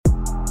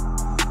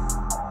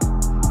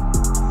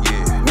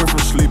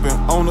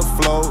on the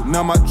floor.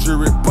 Now my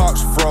jewelry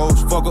box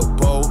froze. Fuck a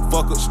bowl,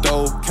 fuck a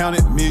stove.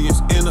 Counted millions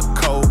in a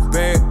cold.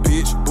 Bad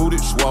bitch, booted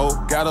swole.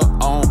 Got her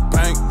on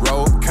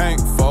bankroll. Can't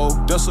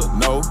fold, that's a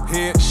no.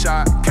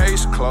 Headshot,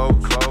 case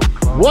closed.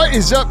 What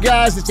is up,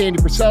 guys? It's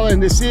Andy Frisella,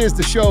 and this is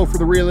the show for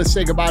the realists.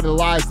 Say goodbye to the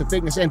lies, the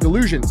fakeness, and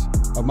delusions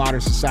of modern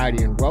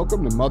society. And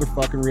welcome to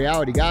motherfucking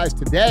reality, guys.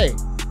 Today,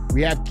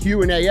 we have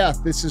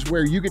Q&AF. This is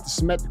where you get to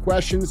submit the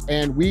questions,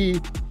 and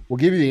we will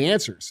give you the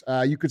answers.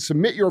 You could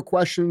submit your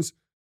questions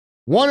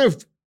one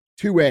of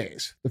two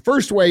ways. The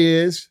first way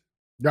is...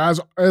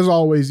 Guys, as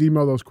always,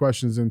 email those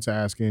questions into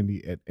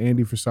AskAndy at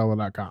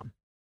andyfrisella.com.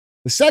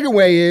 The second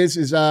way is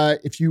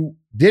if you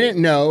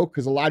didn't know,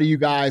 because a lot of you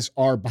guys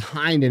are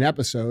behind in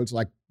episodes,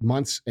 like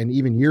months and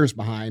even years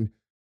behind,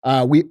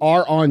 we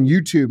are on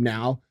YouTube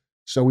now.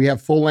 So we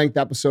have full-length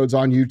episodes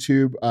on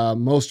YouTube.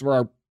 Most of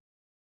our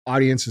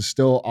audience is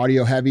still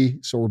audio heavy,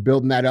 so we're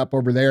building that up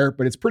over there.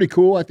 But it's pretty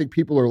cool. I think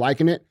people are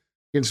liking it,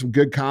 getting some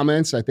good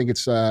comments. I think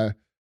it's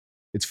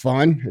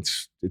fun.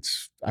 It's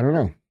I don't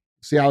know.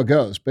 See how it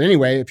goes. But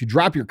anyway, if you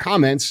drop your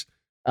comments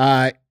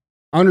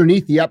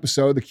underneath the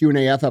episode, the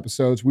Q&AF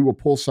episodes, we will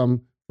pull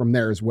some from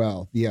there as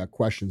well. The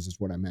questions is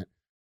what I meant.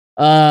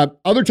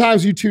 Other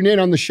times you tune in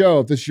on the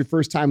show, if this is your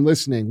first time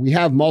listening, we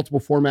have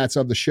multiple formats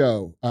of the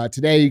show.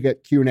 Today you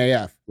get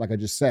Q&AF, like I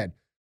just said.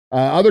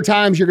 Other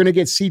times you're going to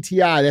get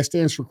CTI. That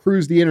stands for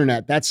Cruise the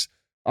Internet. That's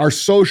our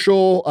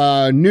social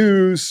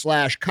news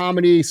 /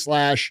 comedy /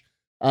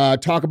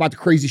 talk about the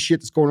crazy shit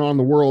that's going on in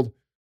the world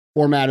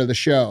format of the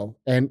show.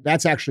 And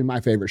that's actually my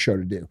favorite show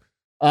to do.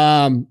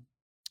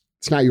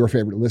 It's not your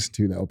favorite to listen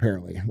to, though,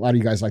 apparently. A lot of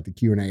you guys like the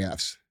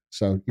Q&AFs.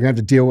 So you're going to have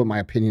to deal with my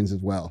opinions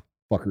as well,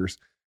 fuckers.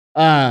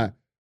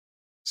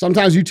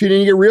 Sometimes you tune in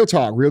and get real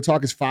talk. Real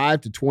talk is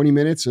 5 to 20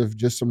 minutes of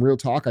just some real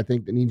talk, I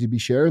think, that needs to be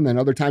shared. And then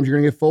other times you're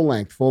going to get full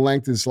length. Full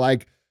length is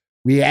like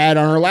we had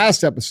on our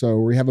last episode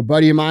where we have a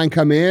buddy of mine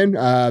come in.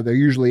 They're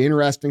usually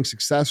interesting,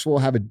 successful,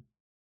 have a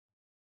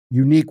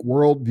unique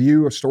world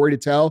view, a story to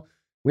tell.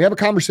 We have a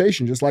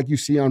conversation just like you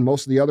see on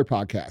most of the other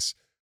podcasts.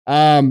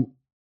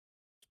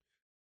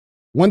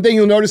 One thing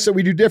you'll notice that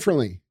we do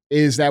differently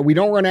is that we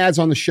don't run ads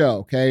on the show,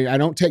 okay? I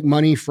don't take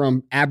money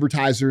from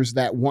advertisers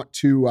that want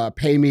to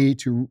pay me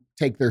to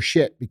take their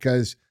shit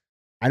because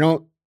I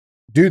don't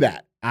do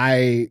that.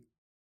 I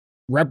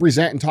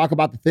represent and talk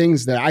about the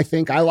things that I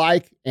think I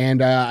like,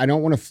 and I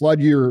don't want to flood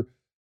your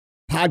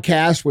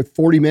podcast with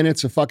 40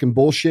 minutes of fucking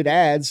bullshit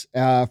ads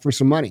for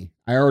some money.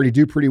 I already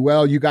do pretty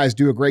well. You guys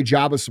do a great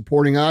job of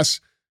supporting us,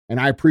 and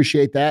I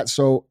appreciate that.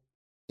 So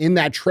in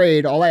that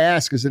trade, all I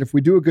ask is that if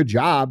we do a good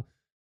job,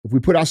 if we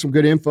put out some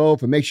good info,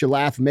 if it makes you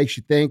laugh, it makes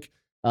you think,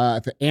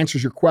 if it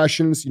answers your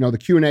questions, the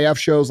Q&AF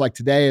shows like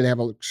today, they have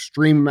an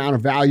extreme amount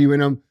of value in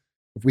them.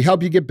 If we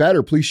help you get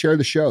better, please share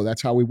the show.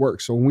 That's how we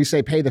work. So when we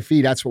say pay the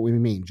fee, that's what we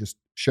mean. Just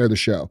share the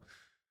show.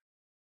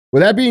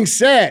 With that being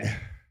said,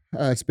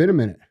 it's been a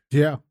minute.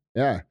 Yeah.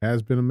 Yeah.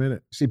 Has been a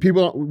minute. See,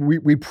 people,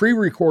 we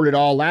pre-recorded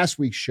all last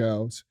week's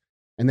shows.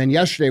 And then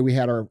yesterday we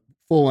had our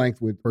full length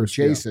with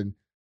Jason.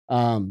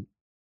 Yeah.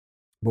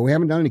 But we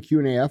haven't done any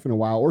Q&AF in a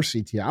while or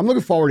CTI. I'm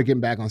looking forward to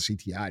getting back on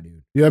CTI,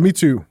 dude. Yeah, me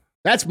too.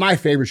 That's my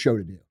favorite show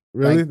to do.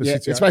 Really? Yeah,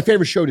 it's my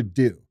favorite show to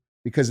do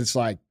because it's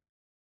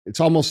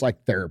almost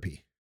like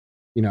therapy,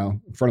 in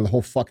front of the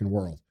whole fucking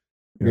world.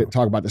 We get to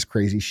talk about this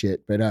crazy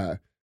shit. But,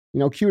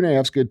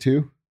 Q&AF's good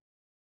too.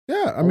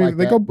 Yeah, I mean,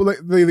 there's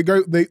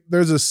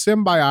a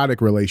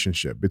symbiotic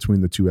relationship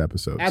between the two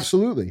episodes.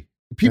 Absolutely.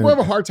 People have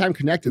a hard time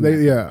connecting.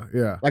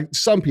 Yeah. Like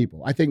some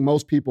people. I think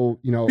most people,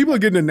 people are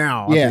getting it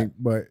now. Yeah. I think,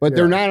 but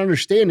they're not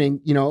understanding,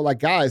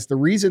 guys, the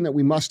reason that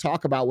we must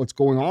talk about what's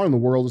going on in the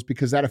world is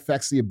because that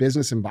affects the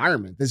business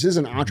environment. This is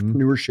an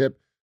entrepreneurship,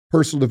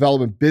 personal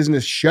development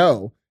business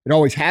show. It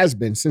always has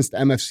been since the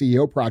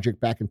MFCEO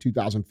project back in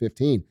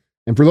 2015.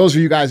 And for those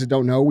of you guys that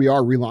don't know, we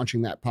are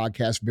relaunching that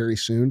podcast very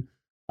soon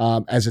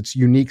as its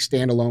unique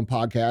standalone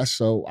podcast.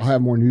 So I'll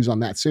have more news on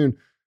that soon.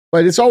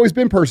 But it's always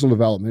been personal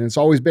development. It's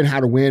always been how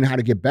to win, how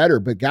to get better.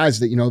 But guys,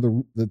 the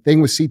thing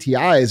with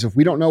CTI is if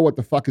we don't know what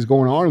the fuck is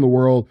going on in the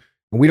world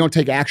and we don't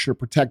take action to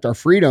protect our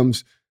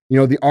freedoms,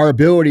 our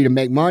ability to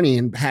make money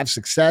and have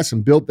success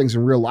and build things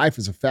in real life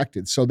is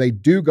affected. So they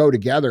do go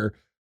together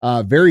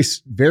very,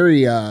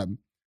 very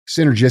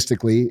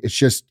synergistically. It's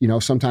just,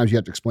 sometimes you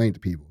have to explain it to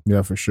people.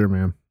 Yeah, for sure,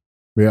 man.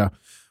 Yeah.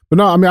 But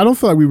no, I mean, I don't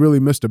feel like we really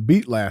missed a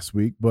beat last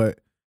week, but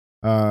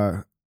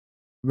there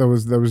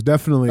was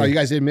definitely... Oh, you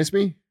guys didn't miss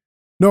me?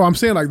 No, I'm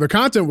saying like the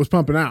content was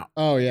pumping out.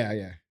 Oh yeah.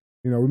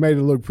 We made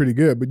it look pretty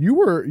good, but you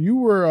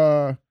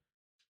were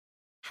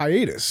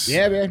hiatus.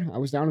 Yeah, man. I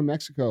was down in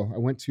Mexico. I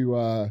went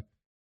to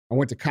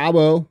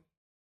Cabo,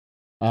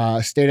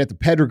 stayed at the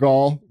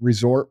Pedregal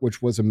Resort,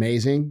 which was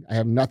amazing. I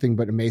have nothing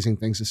but amazing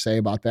things to say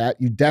about that.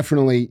 You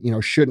definitely,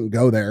 shouldn't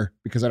go there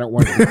because I don't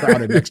want it to be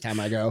crowded next time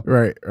I go.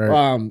 Right.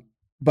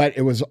 But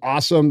it was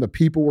awesome. The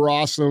people were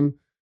awesome.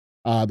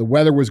 The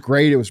weather was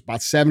great. It was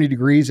about 70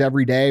 degrees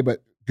every day,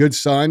 but good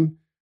sun.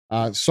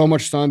 So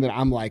much sun that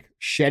I'm like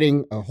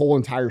shedding a whole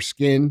entire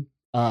skin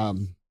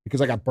because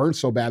I got burnt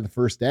so bad the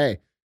first day.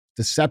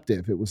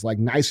 Deceptive. It was like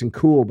nice and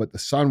cool, but the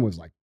sun was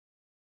like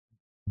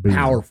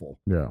powerful.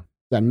 Yeah.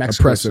 That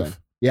Mexico Impressive. Sun.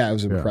 Yeah, it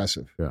was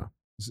impressive. Yeah.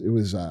 It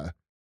was I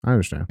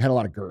understand. it had a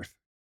lot of girth.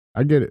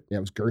 I get it. Yeah,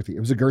 it was girthy. It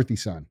was a girthy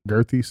sun.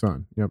 Girthy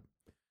Sun. Yep.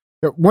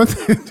 Yeah, one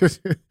thing that was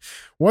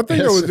Fucked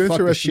the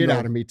interesting. shit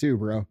out of me too,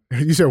 bro.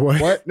 You said what?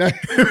 What? No.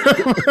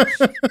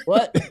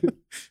 What?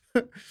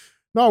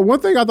 No, one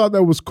thing I thought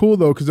that was cool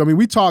though, because I mean,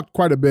 we talked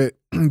quite a bit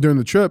during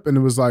the trip, and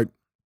it was like,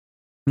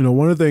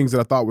 one of the things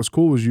that I thought was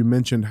cool was you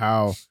mentioned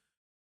how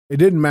it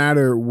didn't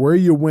matter where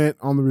you went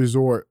on the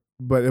resort,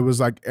 but it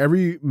was like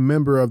every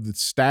member of the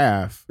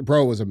staff,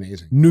 Bro, it was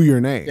amazing. knew your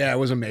name. Yeah, it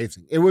was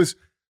amazing. It was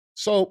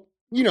so,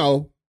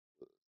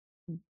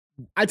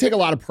 I take a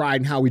lot of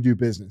pride in how we do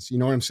business. You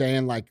know what I'm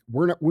saying? Like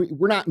we're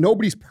not,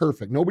 nobody's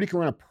perfect. Nobody can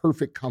run a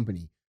perfect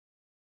company.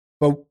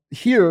 But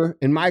here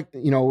in my,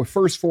 with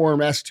First Form,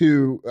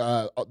 S2,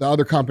 the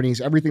other companies,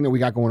 everything that we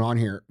got going on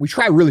here, we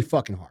try really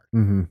fucking hard,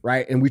 Mm-hmm.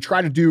 right? And we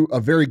try to do a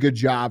very good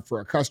job for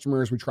our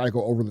customers. We try to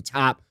go over the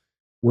top.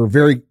 We're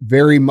very,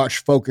 very much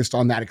focused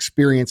on that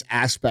experience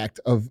aspect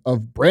of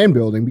brand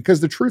building, because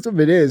the truth of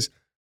it is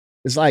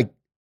like,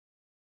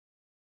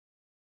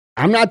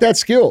 I'm not that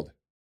skilled.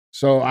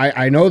 So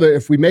I know that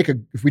if we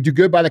do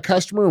good by the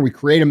customer and we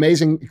create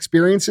amazing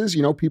experiences,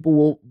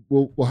 people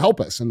will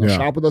help us and they'll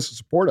shop with us and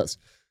support us.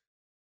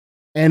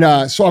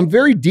 And so I'm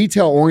very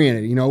detail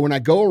oriented. When I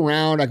go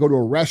around, I go to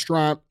a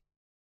restaurant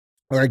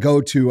or I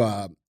go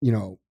to,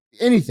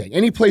 anything,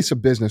 any place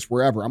of business,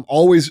 wherever, I'm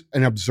always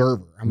an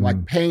observer. I'm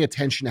like paying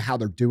attention to how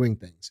they're doing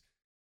things.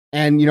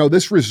 And,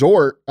 this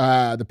resort,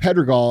 the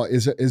Pedregal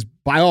is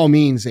by all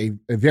means a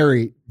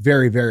very,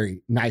 very,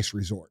 very nice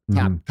resort,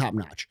 top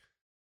notch.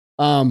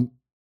 And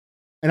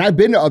I've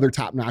been to other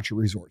top notch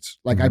resorts.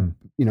 Like I've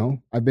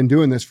been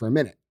doing this for a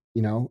minute,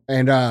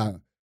 and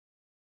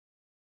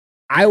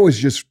I was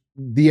just,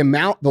 the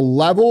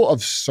level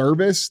of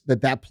service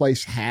that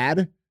place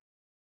had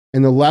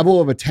and the level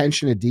of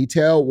attention to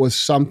detail was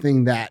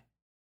something that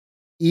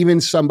even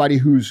somebody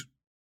who's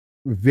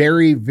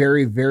very,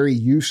 very, very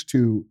used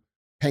to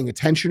paying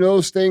attention to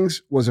those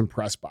things was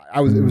impressed by.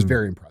 It was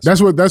very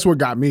impressive. That's what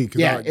got me.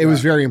 Yeah, it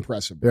was very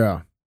impressive.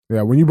 Yeah.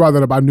 Yeah. When you brought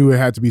that up, I knew it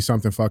had to be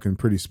something fucking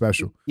pretty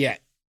special. Yeah.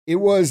 It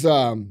was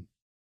like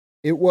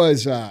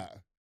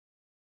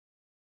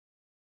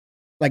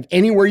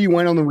anywhere you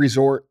went on the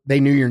resort, they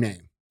knew your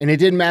name. And it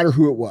didn't matter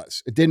who it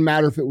was. It didn't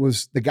matter if it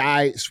was the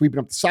guy sweeping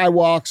up the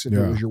sidewalks, if it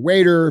was your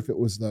waiter, if it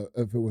was the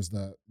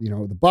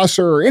the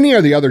busser or any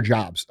of the other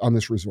jobs on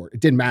this resort. It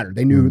didn't matter.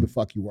 They knew who the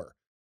fuck you were.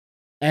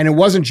 And it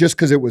wasn't just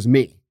because it was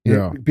me.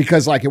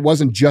 Because like it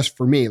wasn't just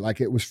for me.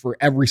 Like it was for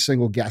every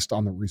single guest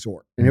on the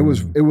resort. And it was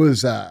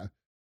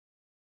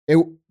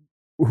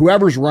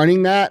whoever's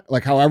running that,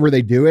 like however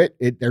they do it,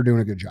 they're doing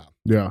a good job.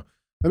 Yeah.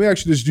 Let me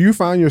ask you this. Do you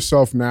find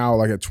yourself now,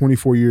 like at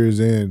 24 years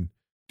in,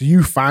 do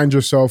you find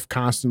yourself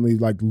constantly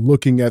like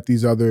looking at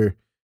these other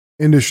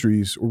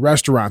industries,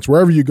 restaurants,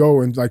 wherever you go,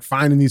 and like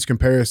finding these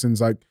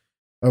comparisons, like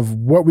of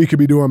what we could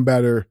be doing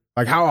better?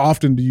 Like how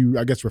often do you,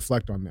 I guess,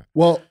 reflect on that?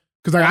 Well,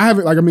 because like I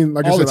haven't, like I mean,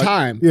 like all I said, the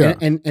time. Yeah.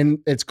 And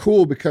it's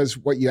cool because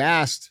what you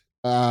asked,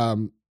 I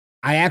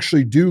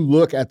actually do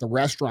look at the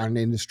restaurant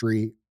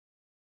industry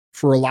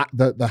for a lot,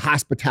 the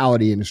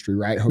hospitality industry,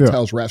 right?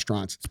 Hotels,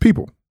 restaurants. It's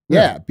people.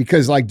 Yeah,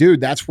 because like,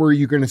 dude, that's where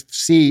you're going to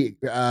see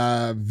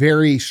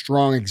very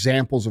strong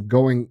examples of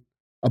going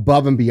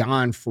above and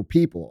beyond for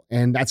people.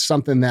 And that's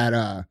something that,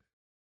 I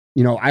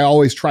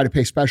always try to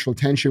pay special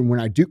attention when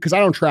I do, because I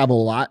don't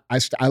travel a lot.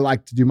 I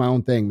like to do my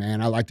own thing,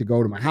 man. I like to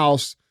go to my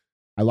house.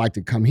 I like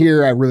to come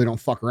here. I really don't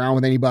fuck around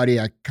with anybody.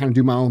 I kind of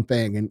do my own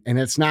thing. And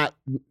it's not,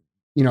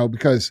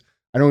 because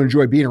I don't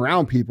enjoy being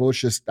around people. It's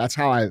just, that's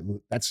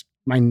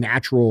my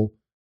natural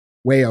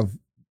way of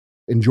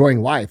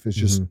enjoying life. It's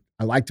just,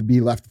 I like to be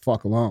left the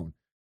fuck alone.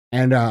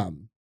 And I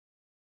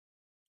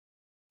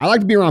like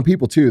to be around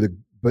people too,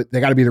 but they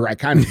got to be the right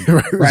kind of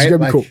people, right?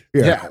 Like, cool.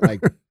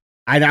 Like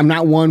I'm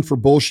not one for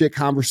bullshit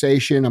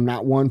conversation. I'm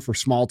not one for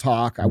small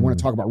talk. I want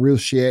to talk about real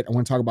shit. I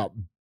want to talk about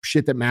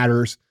shit that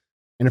matters.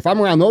 And if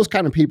I'm around those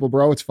kind of people,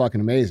 bro, it's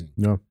fucking amazing.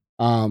 No.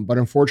 But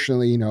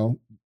unfortunately,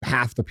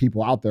 half the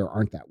people out there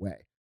aren't that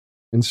way.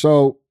 And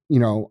so,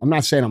 I'm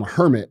not saying I'm a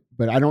hermit,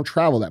 but I don't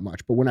travel that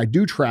much. But when I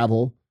do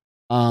travel,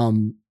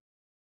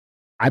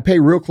 I pay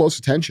real close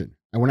attention.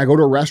 And when I go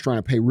to a restaurant,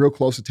 I pay real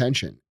close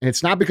attention. And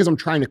it's not because I'm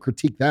trying to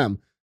critique them.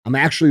 I'm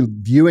actually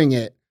viewing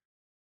it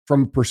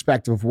from a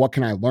perspective of what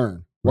can I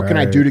learn? What can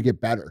I do to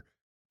get better?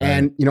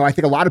 And, I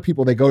think a lot of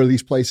people, they go to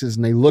these places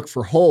and they look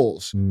for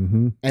holes.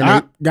 And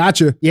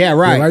gotcha. Yeah,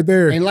 right. You're right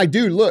there. And like,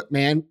 dude, look,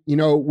 man,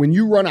 when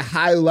you run a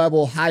high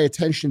level, high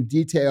attention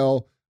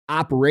detail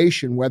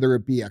operation, whether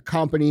it be a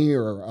company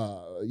or,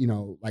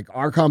 like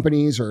our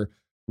companies or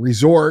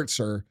resorts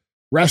or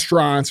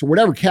restaurants or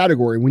whatever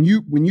category, when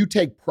you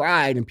take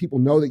pride and people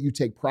know that you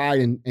take pride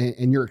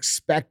and you're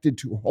expected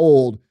to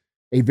hold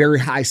a very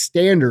high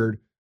standard,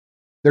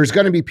 there's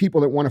going to be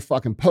people that want to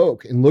fucking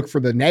poke and look for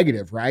the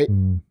negative, right?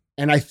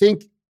 And I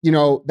think,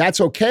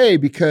 that's okay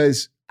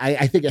because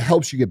I think it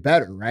helps you get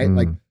better, right?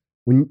 Like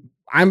when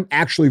I'm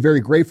actually very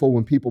grateful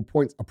when people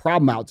point a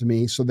problem out to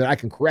me so that I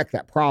can correct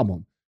that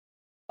problem.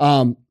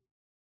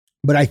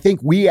 But I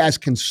think we as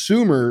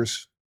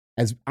consumers,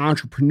 as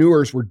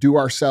entrepreneurs, would do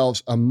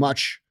ourselves a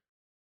much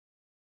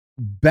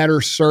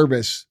better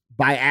service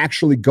by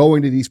actually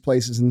going to these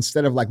places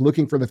instead of like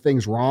looking for the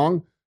things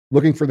wrong,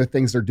 looking for the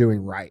things they're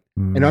doing right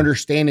and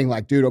understanding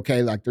like, dude,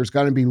 okay, like there's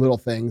going to be little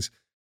things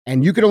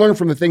and you can learn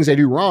from the things they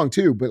do wrong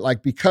too. But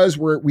like, because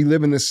we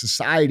live in this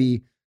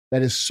society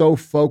that is so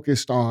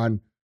focused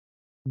on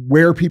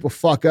where people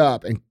fuck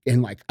up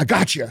and like, I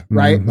gotcha,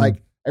 right?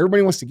 Like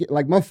everybody wants to get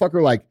like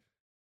motherfucker, like,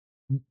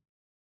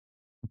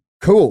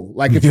 cool.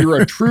 Like if you're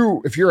a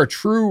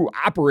true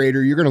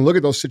operator, you're going to look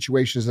at those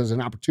situations as an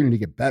opportunity to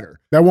get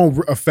better. That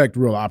won't affect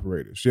real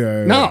operators.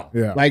 Yeah.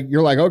 Like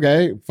you're like,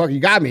 okay, fuck,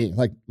 you got me.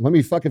 Like, let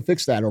me fucking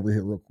fix that over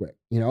here real quick.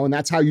 And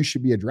that's how you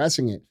should be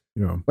addressing it.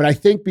 Yeah. But I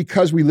think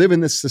because we live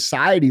in this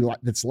society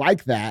that's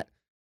like that,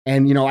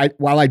 and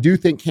while I do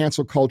think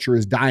cancel culture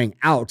is dying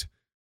out,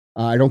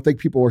 I don't think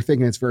people are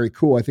thinking it's very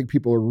cool. I think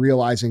people are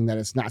realizing that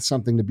it's not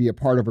something to be a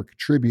part of or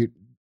contribute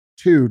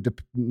to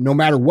no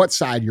matter what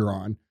side you're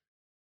on.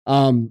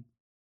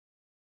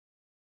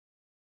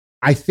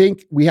 I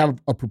think we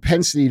have a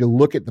propensity to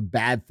look at the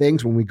bad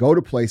things when we go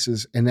to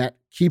places, and that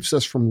keeps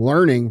us from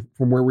learning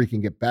from where we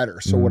can get better.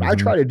 So what I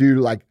try to do,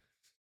 like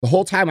the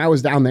whole time I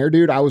was down there,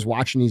 dude, I was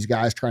watching these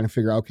guys trying to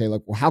figure out, okay,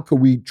 like, well, how could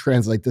we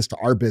translate this to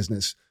our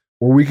business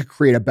where we could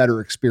create a better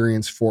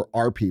experience for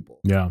our people?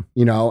 Yeah.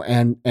 I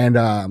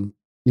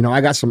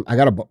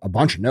got a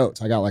bunch of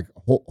notes. I got like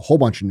a whole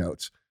bunch of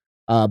notes.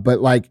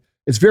 But like,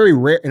 it's very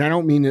rare. And I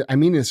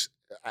mean this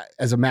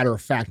as a matter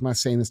of fact. I'm not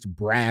saying this to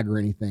brag or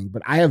anything,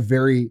 but I have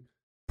very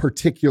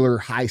particular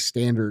high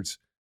standards.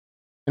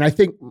 And I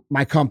think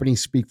my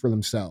companies speak for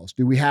themselves.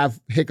 Do we have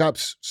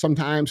hiccups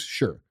sometimes?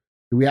 Sure.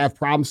 Do we have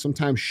problems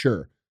sometimes?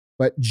 Sure.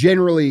 But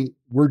generally,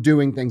 we're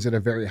doing things at a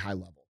very high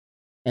level.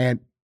 And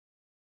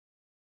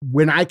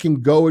when I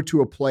can go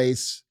to a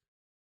place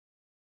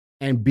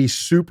and be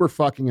super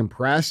fucking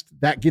impressed,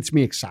 that gets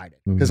me excited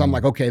because I'm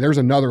like, okay, there's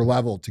another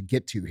level to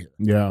get to here.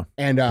 Yeah.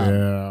 And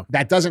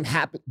that doesn't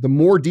happen. The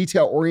more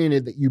detail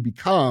oriented that you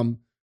become,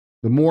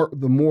 the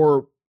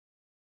more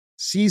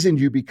seasoned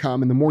you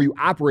become, and the more you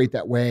operate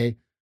that way,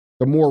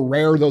 the more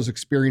rare those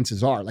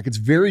experiences are. Like, it's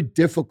very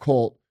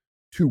difficult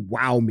to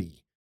wow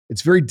me.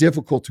 It's very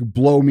difficult to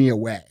blow me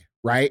away,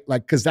 right?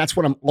 Like, because that's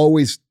what I'm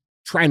always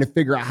trying to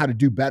figure out how to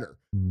do better.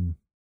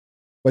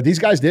 But these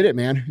guys did it,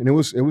 man, and it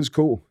was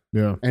cool.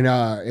 Yeah. And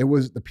it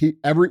was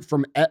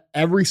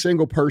every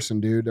single person,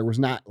 dude. There was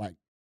not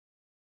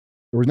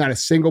a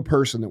single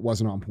person that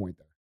wasn't on point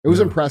there. It was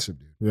impressive,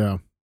 dude. Yeah.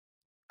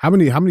 How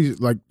many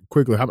like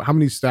quickly, how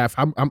many staff,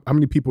 how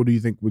many people do you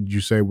think would you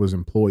say was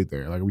employed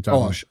there? Like, are we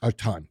talking a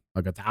ton.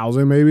 Like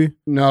 1,000 maybe?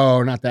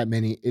 No, not that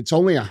many. It's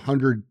only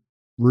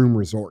 100-room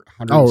resort.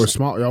 Oh, it's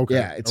small. Okay.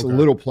 Yeah, it's a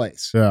little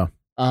place. Yeah.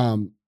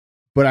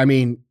 But I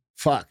mean,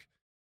 fuck.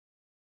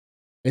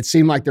 It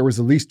seemed like there was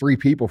at least 3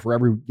 people for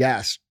every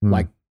guest,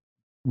 like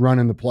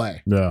running the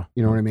play. Yeah.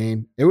 You know what I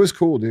mean? It was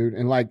cool, dude.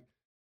 And like,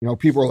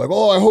 people are like,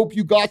 oh, I hope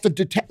you got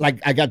like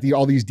I got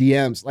all these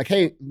DMs. Like,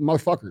 hey,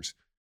 motherfuckers,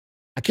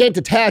 I can't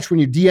detach when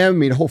you DM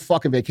me the whole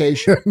fucking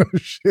vacation. No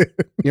shit.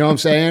 You know what I'm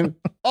saying?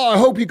 Oh, I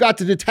hope you got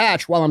to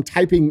detach while I'm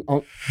typing.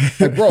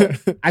 Like, bro,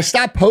 I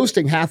stopped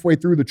posting halfway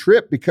through the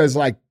trip because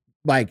like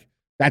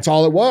that's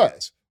all it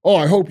was. Oh,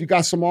 I hope you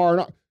got some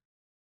R&R.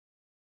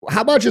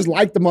 How about just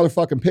like the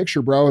motherfucking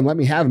picture, bro, and let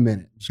me have a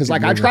minute? Because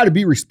like I try to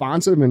be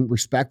responsive and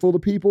respectful to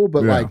people,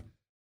 but like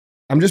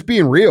I'm just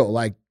being real.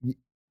 Like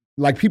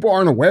people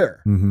aren't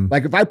aware.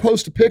 Like if I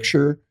post a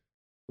picture,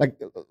 like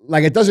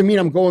it doesn't mean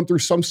I'm going through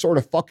some sort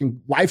of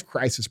fucking life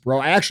crisis, bro.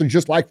 I actually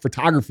just like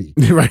photography,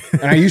 right?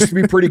 And I used to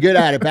be pretty good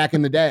at it back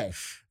in the day.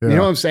 Yeah. You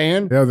know what I'm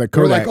saying? Yeah,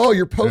 they're like, oh,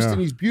 you're posting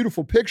these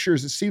beautiful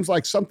pictures. It seems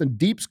like something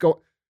deep's going.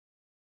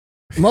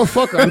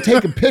 Motherfucker, I'm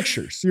taking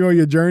pictures. You on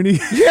your journey?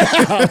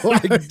 Yeah.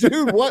 Like,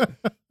 dude, what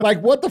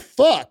the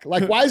fuck?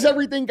 Like, why does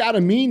everything got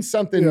to mean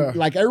something? Yeah.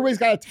 Like, everybody's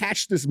got to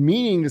attach this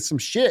meaning to some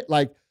shit.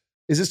 Like,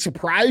 does it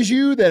surprise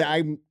you that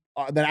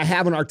that I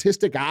have an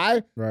artistic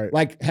eye? Right.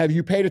 Like, have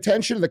you paid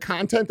attention to the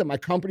content that my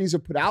companies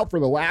have put out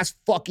for the last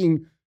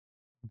fucking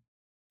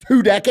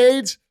 2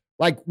 decades?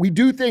 Like, we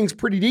do things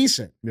pretty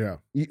decent. Yeah.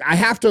 I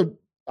have to,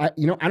 I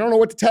don't know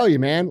what to tell you,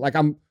 man. Like,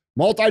 I'm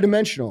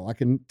multidimensional. I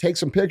can take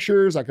some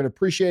pictures. I can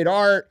appreciate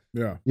art.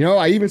 Yeah.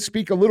 I even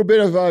speak a little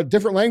bit of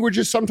different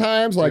languages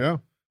sometimes. Like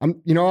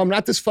I'm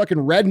not this fucking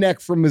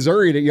redneck from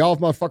Missouri that y'all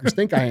motherfuckers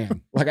think I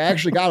am. Like I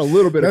actually got a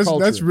little bit of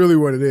culture. That's really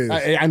what it is.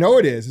 I know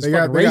it is. It's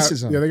fucking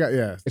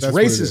racism. It's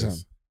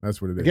racism.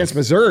 That's what it is. Against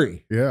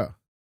Missouri. Yeah.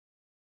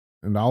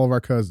 And all of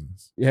our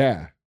cousins.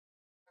 Yeah.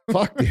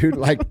 Fuck, dude.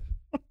 Like,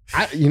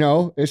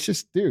 it's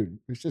just, dude,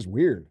 it's just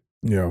weird.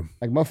 Yeah.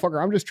 Like,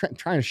 motherfucker, I'm just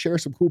trying to share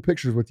some cool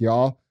pictures with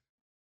y'all.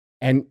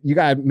 And you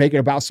got to make it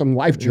about some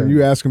life journey.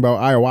 You asking about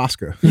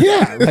ayahuasca.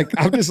 Yeah. Like,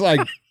 I'm just like,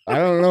 I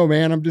don't know,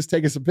 man. I'm just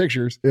taking some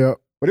pictures. Yeah.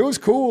 But it was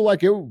cool.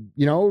 Like, it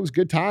was a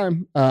good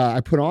time.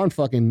 I put on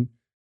fucking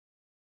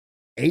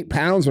 8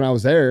 pounds when I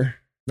was there.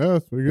 Yeah,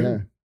 that's pretty good. Yeah.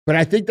 But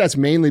I think that's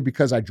mainly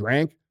because I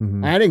drank.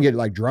 Mm-hmm. I didn't get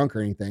like drunk or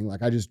anything.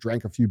 Like I just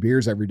drank a few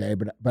beers every day,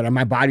 but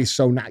my body's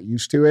so not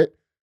used to it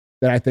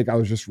that I think I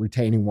was just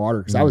retaining water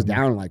because I was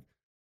down like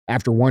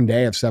after one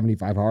day of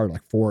 75 hard,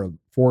 like four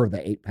of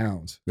the 8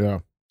 pounds. Yeah.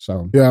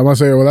 So yeah, I must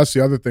say, well, that's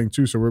the other thing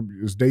too. So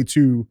it's day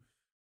 2.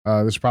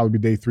 This will probably be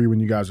day 3 when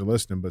you guys are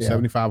listening, but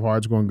 75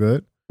 hard's going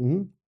good.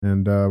 Mm-hmm.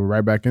 And we're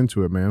right back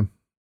into it, man.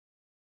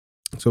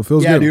 So it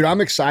feels good. Yeah, dude,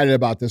 I'm excited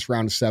about this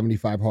round of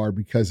 75 hard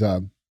because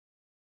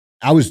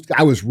I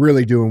was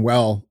really doing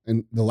well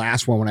in the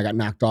last one when I got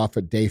knocked off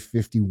at day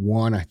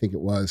 51, I think it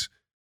was.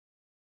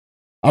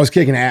 I was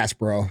kicking ass,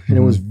 bro. And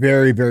it was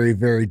very, very,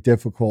 very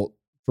difficult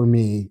for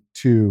me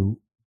to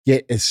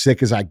get as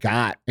sick as I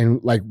got.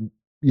 And like,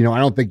 you know, I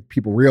don't think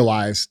people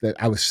realize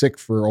that I was sick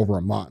for over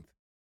a month.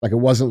 Like, it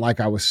wasn't like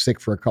I was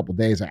sick for a couple of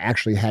days. I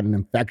actually had an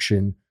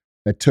infection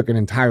that took an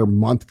entire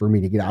month for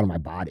me to get out of my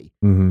body.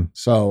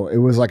 So it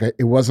was like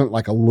it wasn't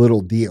like a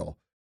little deal.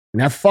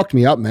 And that fucked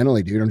me up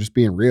mentally, dude. I'm just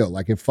being real.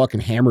 Like, it fucking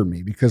hammered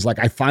me because like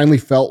I finally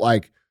felt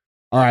like,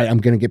 all right, I'm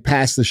going to get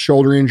past the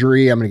shoulder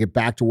injury. I'm going to get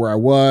back to where I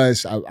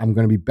was. I'm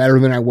going to be better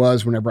than I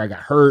was whenever I got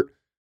hurt.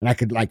 And I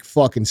could like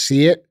fucking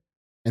see it.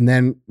 And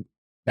then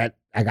that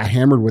I got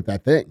hammered with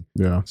that thing.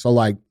 Yeah. So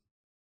like,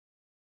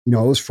 you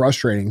know, it was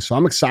frustrating. So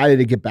I'm excited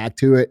to get back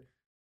to it.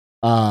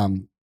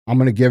 I'm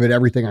going to give it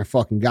everything I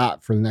fucking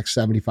got for the next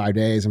 75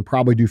 days and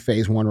probably do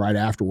phase 1 right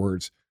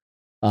afterwards.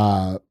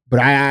 But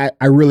I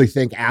really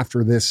think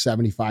after this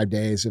 75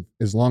 days,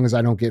 as long as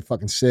I don't get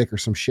fucking sick or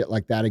some shit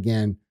like that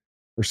again,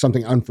 or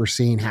something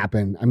unforeseen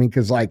happen. I mean,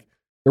 cause like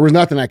there was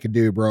nothing I could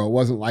do, bro. It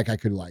wasn't like I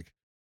could like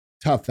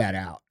tough that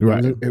out.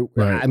 Right.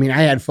 I mean,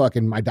 I had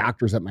fucking my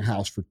doctors at my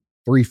house for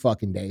 3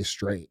 fucking days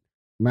straight.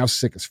 I mean, I was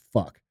sick as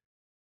fuck.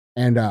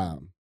 And,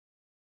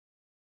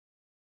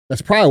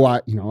 that's probably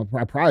why, you know,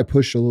 I probably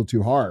pushed a little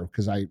too hard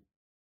because I,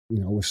 you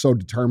know, was so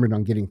determined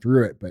on getting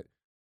through it. But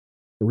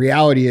the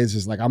reality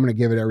is like, I'm going to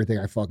give it everything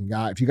I fucking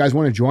got. If you guys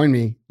want to join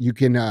me, you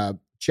can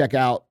check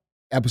out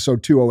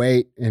episode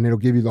 208 and it'll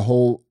give you the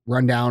whole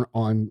rundown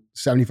on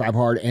 75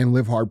 hard and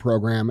live hard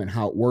program and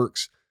how it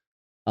works.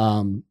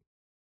 You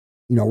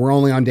know, we're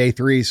only on day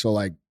 3. So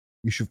like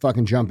you should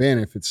fucking jump in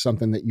if it's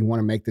something that you want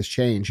to make this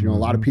change. You know, a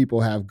lot of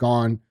people have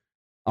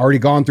already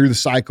gone through the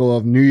cycle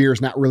of New Year's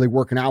not really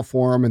working out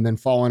for them and then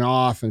falling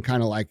off and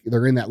kind of like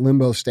they're in that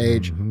limbo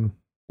stage. And,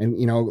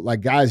 you know,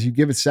 like guys, you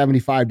give it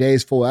 75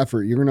 days full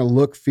effort, you're going to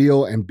look,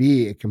 feel, and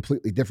be a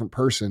completely different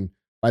person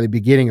by the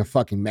beginning of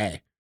fucking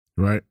May.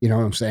 Right. You know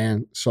what I'm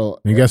saying? So,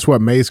 and guess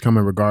what? May's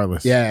coming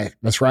regardless. Yeah,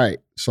 that's right.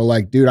 So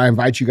like, dude, I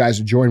invite you guys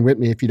to join with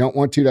me. If you don't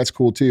want to, that's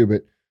cool too,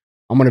 but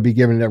I'm going to be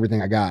giving it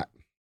everything I got.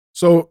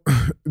 So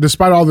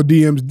despite all the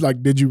DMs,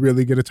 like, did you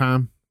really get a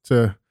time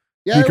to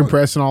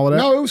decompress and all of that?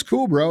 No, it was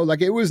cool, bro.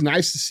 Like, it was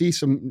nice to see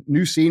some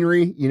new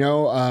scenery, you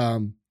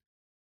know.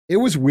 It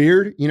was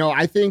weird. You know,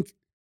 I think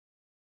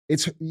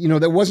it's, you know,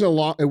 it wasn't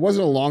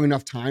a long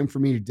enough time for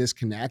me to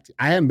disconnect.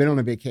 I hadn't been on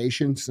a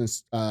vacation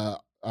since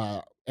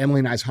Emily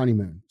and I's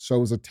honeymoon. So it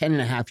was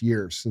 10.5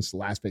 years since the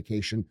last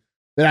vacation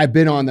that I've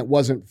been on that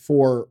wasn't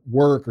for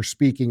work or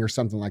speaking or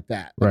something like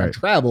that. Like, right. I've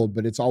traveled,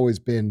 but it's always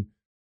been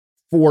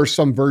for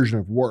some version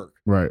of work.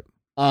 Right.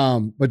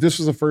 But this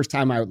was the first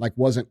time I like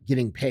wasn't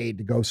getting paid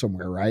to go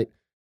somewhere, right?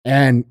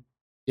 And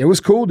it was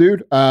cool,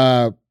 dude.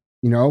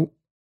 You know,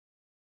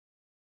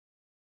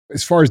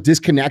 as far as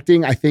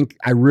disconnecting, I think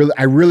I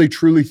really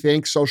truly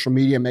think social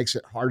media makes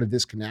it hard to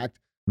disconnect.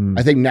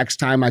 I think next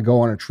time I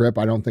go on a trip,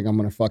 I don't think I'm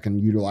going to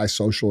fucking utilize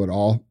social at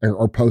all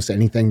or post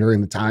anything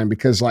during the time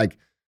because, like,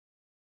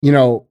 you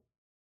know,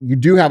 you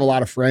do have a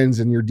lot of friends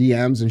in your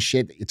DMs and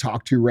shit that you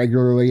talk to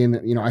regularly. And,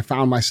 you know, I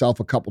found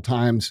myself a couple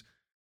times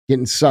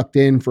getting sucked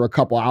in for a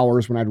couple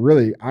hours when I'd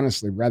really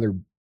honestly rather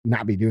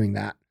not be doing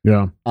that.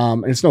 Yeah.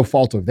 And it's no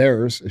fault of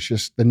theirs. It's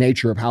just the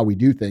nature of how we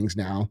do things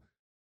now.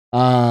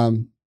 But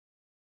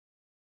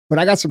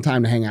I got some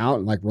time to hang out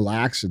and like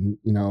relax and,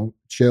 you know,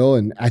 chill.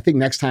 And I think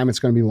next time it's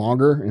going to be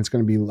longer and it's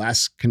going to be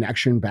less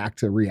connection back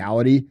to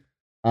reality.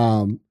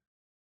 And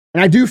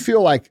I do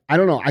feel like, I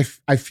don't know,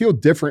 I feel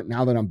different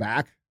now that I'm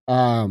back.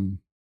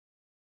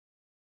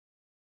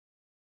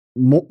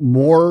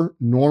 More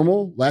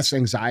normal, less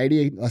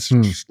anxiety, less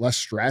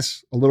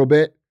stress, a little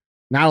bit,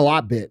 not a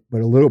lot bit,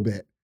 but a little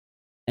bit.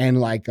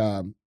 And like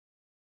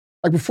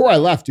before I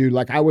left, dude,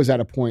 like I was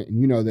at a point,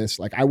 and you know this,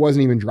 like I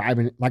wasn't even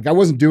driving, like I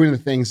wasn't doing the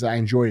things that I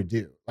enjoy to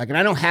do. Like, and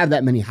I don't have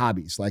that many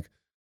hobbies. Like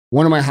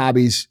one of my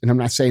hobbies, and I'm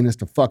not saying this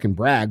to fucking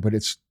brag, but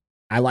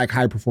I like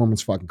high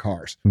performance fucking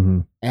cars.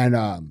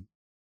 And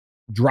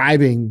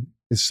driving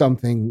is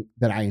something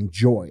that I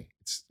enjoy.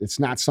 It's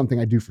not something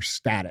I do for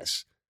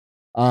status.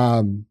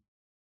 And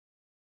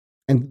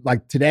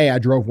like today I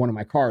drove one of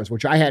my cars,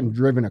 which I hadn't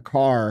driven a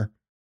car.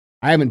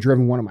 I haven't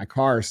driven one of my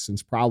cars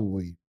since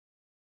probably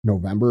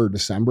November or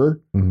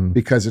December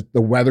because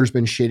the weather's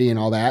been shitty and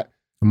all that.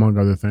 Among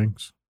other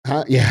things.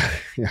 Yeah.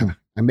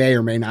 I may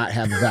or may not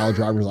have a valid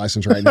driver's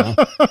license right now,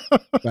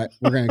 but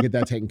we're going to get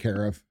that taken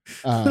care of.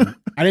 I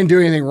didn't do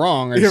anything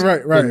wrong. I just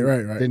right.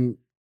 Didn't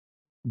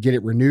get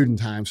it renewed in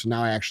time. So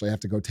now I actually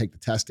have to go take the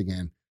test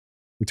again.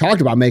 We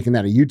talked about making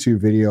that a YouTube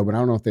video, but I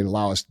don't know if they'd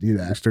allow us to do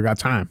that. We still got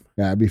time.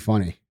 Yeah, it'd be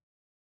funny.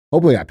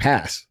 Hopefully I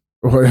pass.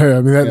 Well, yeah,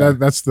 I mean, Yeah.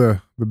 that's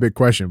the big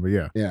question, but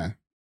yeah. Yeah.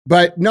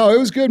 But no, it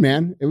was good,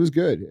 man. It was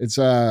good. It's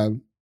I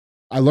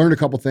learned a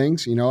couple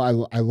things. You know,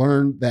 I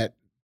learned that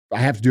I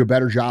have to do a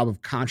better job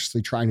of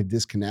consciously trying to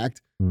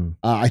disconnect.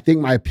 I think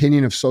my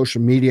opinion of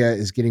social media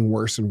is getting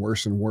worse and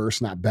worse and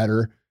worse, not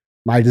better.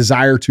 My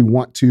desire to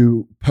want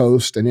to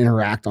post and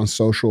interact on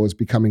social is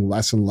becoming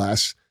less and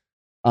less.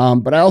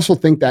 But I also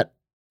think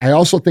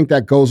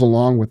that goes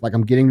along with, like,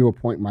 I'm getting to a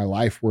point in my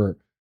life where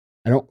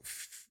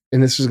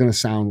and this is going to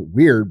sound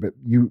weird, but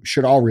you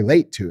should all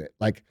relate to it.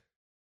 Like,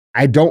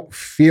 I don't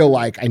feel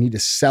like I need to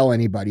sell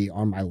anybody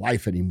on my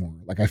life anymore.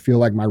 Like, I feel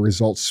like my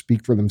results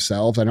speak for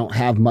themselves. I don't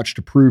have much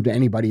to prove to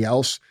anybody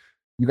else.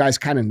 You guys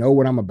kind of know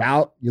what I'm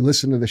about. You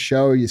listen to the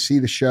show, you see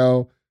the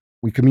show,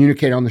 we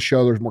communicate on the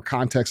show. There's more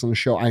context on the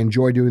show. I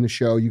enjoy doing the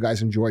show. You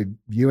guys enjoy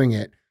viewing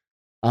it.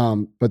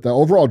 But the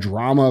overall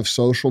drama of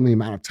social and the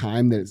amount of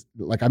time that is,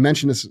 like I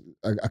mentioned this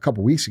a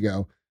couple weeks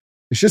ago,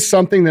 it's just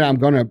something that I'm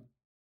going to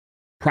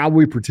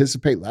probably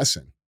participate less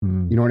in.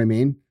 You know what I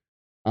mean?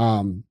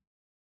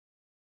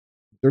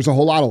 There's a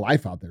whole lot of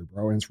life out there,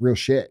 bro. And it's real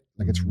shit.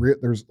 Like, it's real.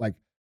 There's like,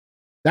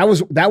 that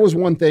was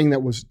one thing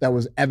that was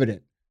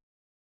evident,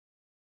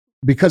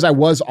 because I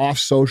was off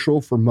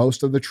social for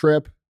most of the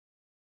trip.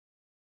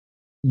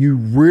 You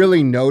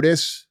really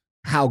notice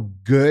how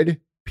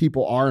good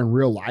people are in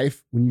real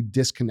life when you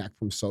disconnect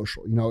from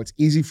social. You know, it's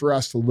easy for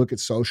us to look at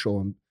social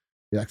and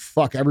be like,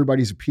 fuck,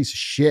 everybody's a piece of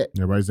shit.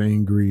 Everybody's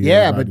angry.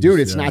 Yeah, but dude,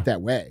 it's not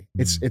that way.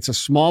 It's a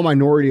small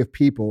minority of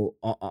people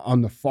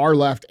on the far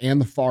left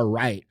and the far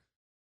right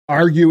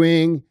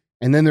arguing.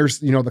 And then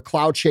there's, you know, the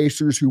cloud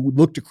chasers who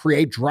look to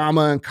create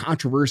drama and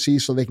controversy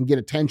so they can get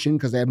attention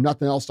because they have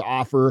nothing else to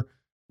offer,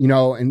 you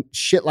know, and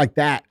shit like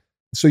that.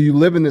 So you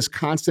live in this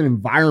constant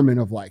environment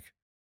of like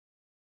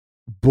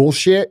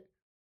bullshit.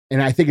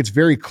 And I think it's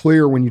very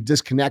clear when you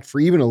disconnect for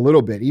even a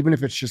little bit, even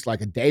if it's just like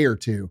a day or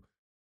two,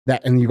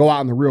 that, and you go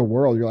out in the real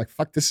world, you're like,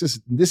 fuck,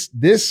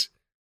 this,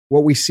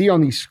 what we see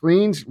on these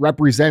screens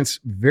represents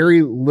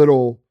very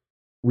little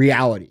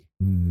reality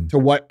to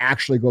what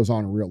actually goes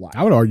on in real life.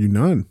 I would argue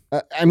none.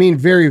 I mean,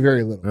 very,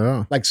 very little.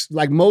 Yeah.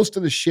 Like most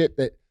of the shit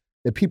that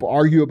people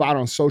argue about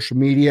on social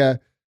media,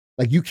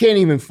 like, you can't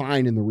even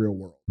find in the real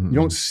world. You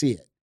don't see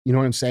it. You know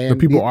what I'm saying? The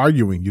people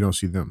arguing, you don't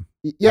see them.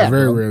 Yeah. I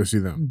very rarely see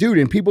them. Dude,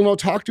 and people don't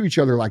talk to each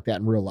other like that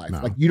in real life.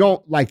 No. Like, you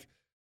don't like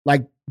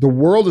the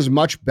world is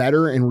much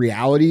better in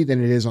reality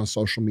than it is on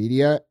social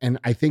media. And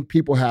I think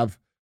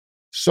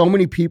so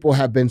many people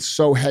have been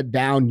so head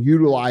down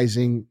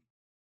utilizing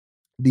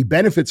the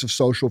benefits of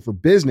social for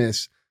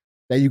business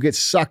that you get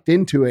sucked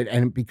into it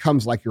and it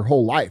becomes like your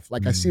whole life.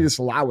 Like, I see this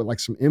a lot with like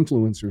some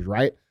influencers,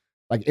 right?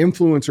 Like,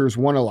 influencers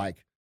want to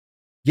like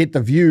get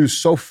the views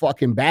so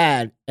fucking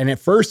bad. And at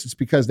first it's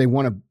because they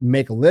want to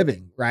make a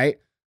living, right?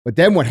 But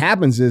then what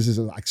happens is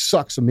it like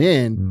sucks them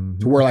in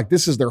to where like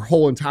this is their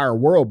whole entire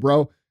world,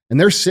 bro. And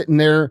they're sitting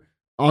there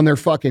on their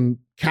fucking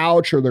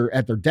couch or they're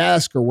at their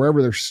desk or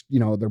wherever they're, you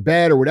know, their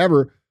bed or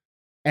whatever.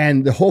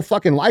 And the whole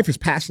fucking life is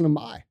passing them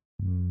by.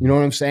 You know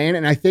what I'm saying?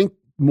 And I think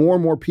more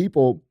and more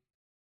people,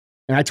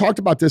 and I talked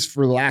about this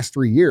for the last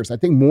 3 years, I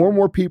think more and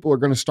more people are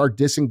going to start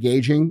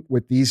disengaging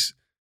with these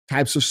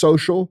types of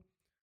social.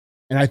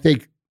 And I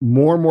think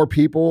more and more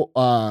people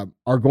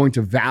are going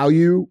to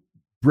value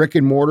brick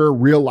and mortar,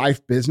 real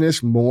life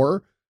business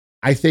more.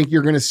 I think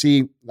you're going to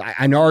see,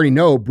 I already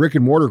know brick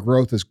and mortar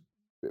growth is,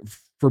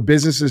 for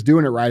businesses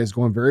doing it right, is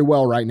going very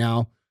well right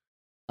now.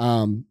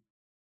 And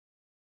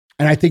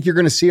I think you're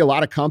going to see a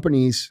lot of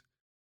companies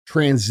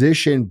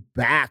transition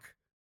back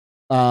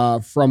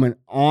from an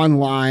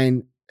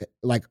online,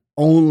 like,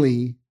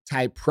 only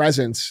type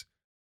presence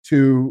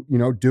to, you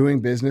know,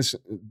 doing business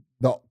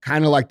the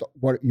kind of like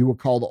what you would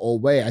call the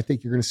old way. I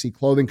think you're going to see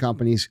clothing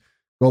companies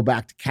go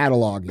back to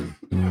cataloging.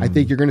 I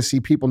think you're going to see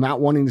people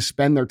not wanting to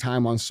spend their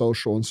time on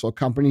social. And so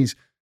companies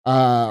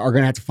are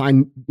going to have to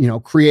find, you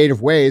know,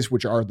 creative ways,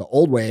 which are the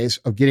old ways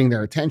of getting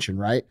their attention.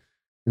 Right.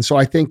 And so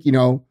I think, you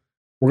know,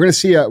 we're going to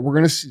see a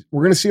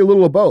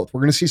little of both.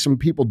 We're going to see some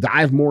people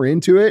dive more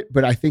into it,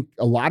 but I think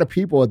a lot of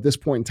people at this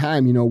point in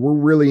time, you know, we're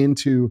really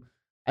into,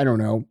 I don't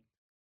know,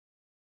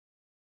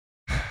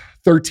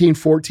 13,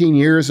 14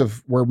 years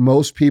of where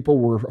most people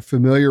were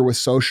familiar with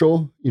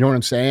social, you know what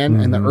I'm saying?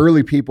 And the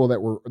early people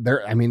that were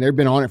there, I mean, they've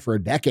been on it for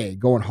a decade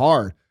going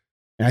hard.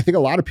 And I think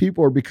a lot of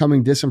people are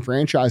becoming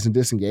disenfranchised and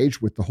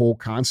disengaged with the whole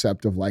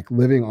concept of like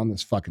living on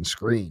this fucking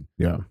screen.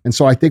 Yeah. And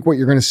so I think what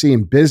you're going to see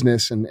in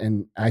business,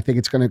 and I think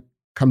it's going to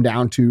come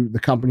down to the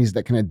companies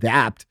that can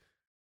adapt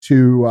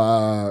to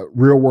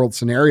real world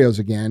scenarios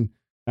again.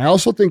 And I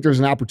also think there's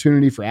an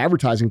opportunity for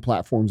advertising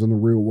platforms in the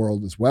real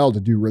world as well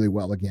to do really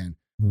well again.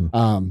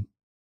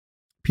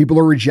 People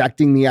are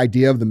rejecting the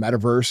idea of the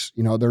metaverse.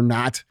 You know, they're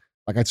not,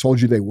 like I told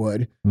you they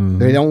would.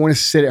 They don't want to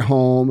sit at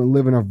home and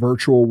live in a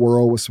virtual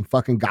world with some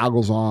fucking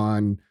goggles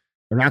on.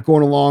 They're not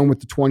going along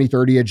with the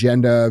 2030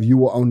 agenda of you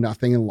will own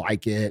nothing and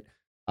like it.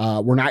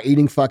 We're not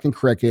eating fucking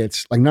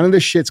crickets. Like, none of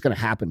this shit's going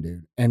to happen,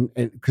 dude. And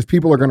because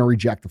people are going to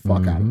reject the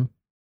fuck out of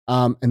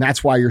it. And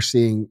that's why you're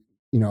seeing,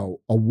 you know,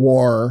 a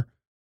war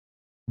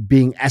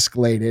being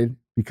escalated,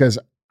 because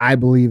I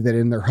believe that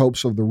in their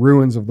hopes of the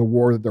ruins of the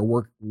war that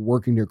they're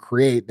working to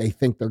create, they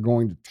think they're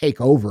going to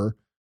take over,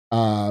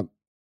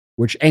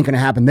 which ain't going to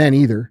happen then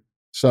either.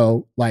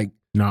 So like,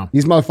 No.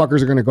 these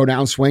motherfuckers are going to go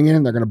down swinging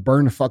and they're going to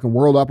burn the fucking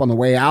world up on the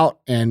way out.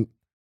 And,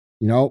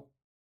 you know,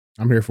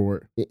 I'm here for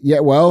it. yeah,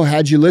 well,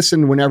 had you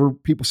listened whenever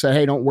people said,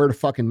 hey, don't wear the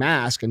fucking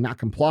mask and not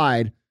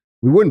complied,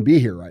 we wouldn't be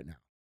here right now.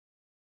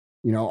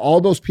 You know, all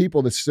those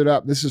people that stood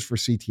up, this is for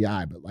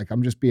CTI, but like,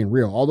 I'm just being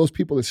real. All those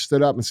people that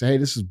stood up and say, hey,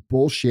 this is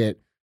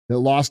bullshit, that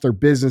lost their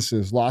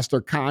businesses, lost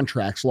their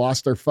contracts,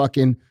 lost their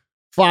fucking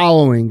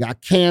following,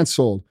 got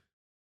canceled,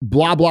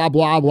 blah, blah,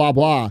 blah, blah,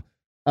 blah,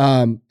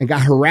 and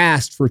got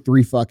harassed for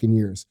 3 fucking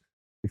years,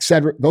 et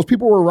cetera. Those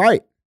people were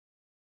right.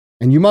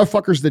 And you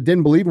motherfuckers that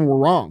didn't believe them were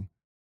wrong.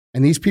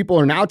 And these people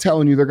are now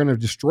telling you they're going to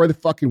destroy the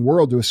fucking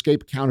world to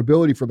escape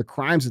accountability for the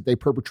crimes that they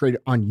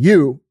perpetrated on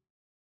you.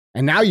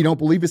 And now you don't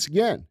believe this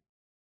again.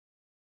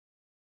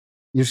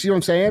 You see what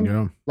I'm saying?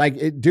 Yeah.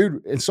 Like,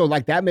 dude. And so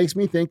like, that makes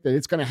me think that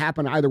it's going to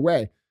happen either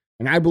way.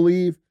 And I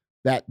believe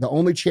that the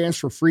only chance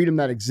for freedom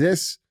that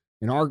exists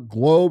in our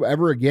globe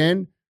ever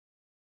again,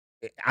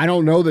 I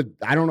don't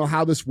know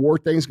how this war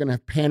thing is going to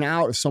pan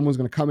out, if someone's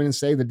going to come in and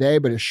save the day,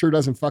 but it sure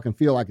doesn't fucking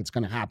feel like it's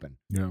going to happen.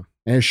 Yeah.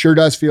 And it sure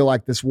does feel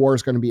like this war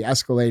is going to be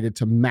escalated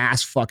to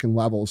mass fucking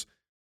levels.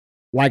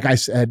 Like I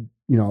said,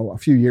 you know, a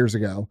few years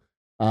ago.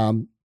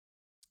 And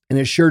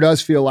it sure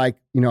does feel like,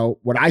 you know,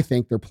 what I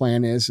think their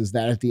plan is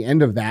that at the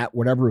end of that,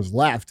 whatever is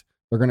left,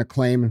 they're going to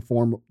claim and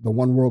form the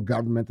one world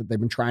government that they've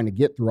been trying to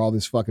get through all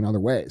these fucking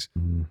other ways.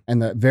 Mm-hmm.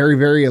 And the very,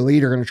 very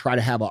elite are going to try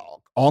to have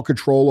all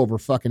control over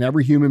fucking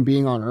every human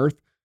being on earth.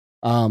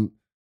 And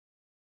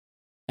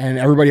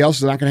everybody else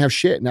is not going to have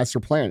shit. And that's their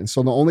plan. And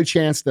so the only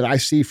chance that I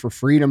see for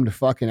freedom to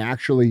fucking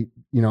actually,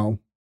 you know,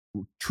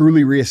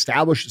 truly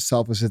reestablish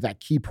itself is at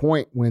that key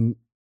point when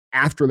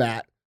after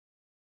that,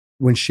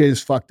 when shit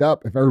is fucked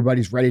up, if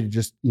everybody's ready to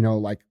just, you know,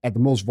 like at the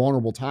most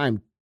vulnerable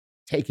time,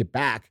 take it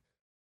back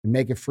and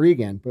make it free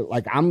again. But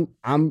like,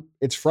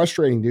 it's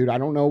frustrating, dude. I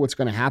don't know what's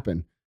going to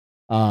happen.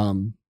 It's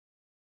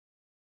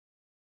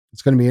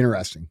going to be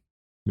interesting.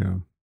 Yeah.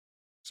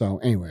 So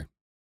anyway.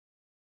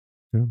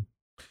 Yeah.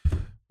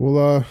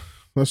 Well,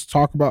 let's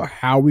talk about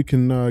how we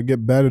can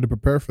get better to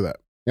prepare for that.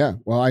 Yeah.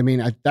 Well, I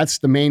mean, that's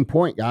the main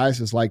point,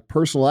 guys, is like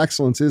personal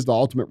excellence is the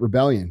ultimate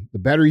rebellion. The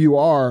better you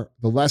are,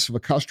 the less of a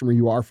customer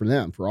you are for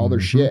them, for all their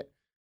shit.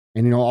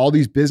 And, you know, all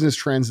these business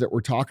trends that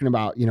we're talking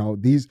about, you know,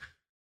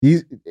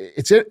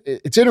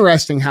 it's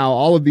interesting how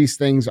all of these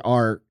things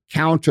are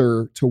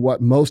counter to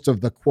what most of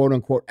the quote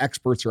unquote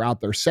experts are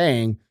out there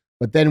saying.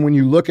 But then when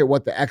you look at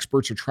what the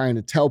experts are trying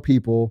to tell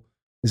people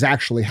is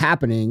actually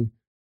happening,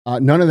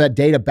 none of that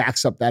data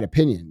backs up that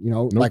opinion. You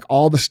know, like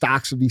all the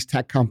stocks of these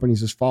tech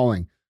companies is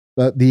falling.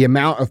 The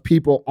amount of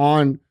people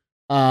on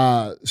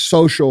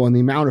social and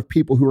the amount of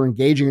people who are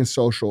engaging in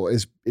social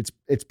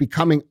it's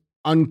becoming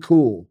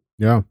uncool.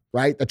 Yeah.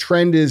 Right. The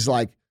trend is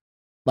like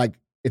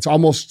it's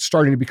almost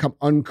starting to become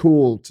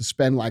uncool to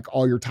spend like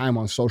all your time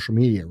on social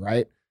media.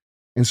 Right.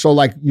 And so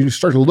like you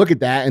start to look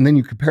at that and then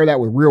you compare that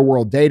with real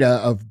world data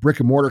of brick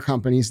and mortar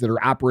companies that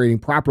are operating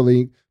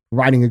properly,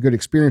 providing a good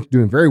experience,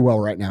 doing very well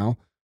right now.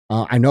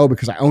 I know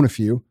because I own a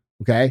few.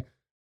 Okay.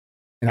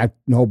 And I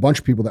know a bunch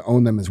of people that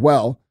own them as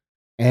well.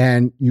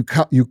 And you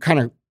kind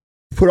of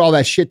put all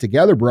that shit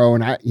together, bro.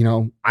 And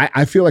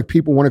I feel like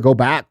people want to go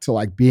back to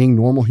like being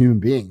normal human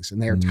beings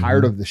and they are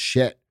tired of the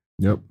shit.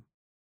 Yep.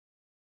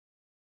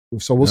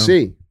 So we'll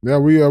see. Yeah,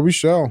 we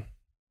shall,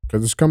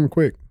 because it's coming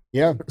quick.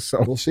 Yeah.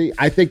 So we'll see.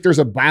 I think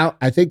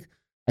I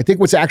think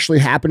what's actually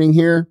happening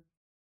here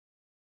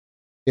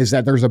is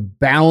that there's a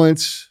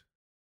balance.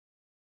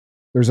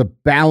 There's a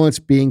balance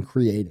being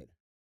created,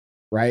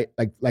 right?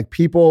 Like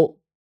people,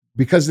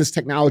 because this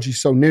technology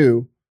is so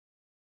new,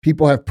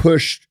 people have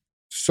pushed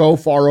so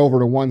far over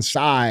to one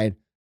side,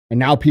 and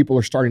now people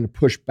are starting to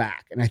push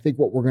back. And I think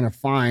what we're going to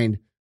find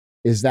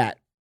is that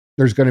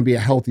there's going to be a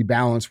healthy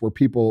balance where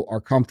people are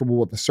comfortable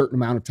with a certain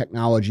amount of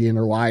technology in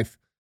their life.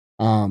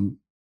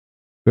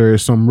 There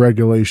is some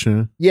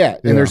regulation. Yeah.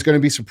 And there's going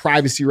to be some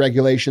privacy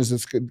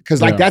regulations. Because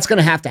that's going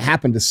to have to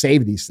happen to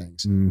save these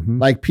things. Mm-hmm.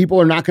 Like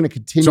people are not going to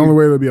continue. It's the only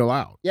way they'll be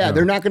allowed. Yeah.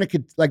 They're not going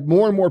to, like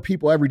more and more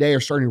people every day are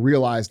starting to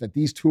realize that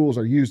these tools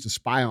are used to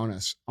spy on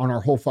us, on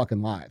our whole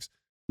fucking lives.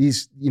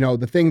 These, you know,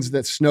 the things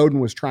that Snowden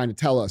was trying to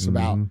tell us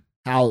about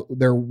how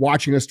they're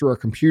watching us through our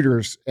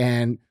computers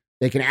and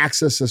they can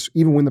access us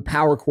even when the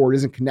power cord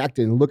isn't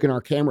connected and look in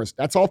our cameras.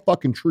 That's all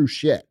fucking true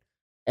shit.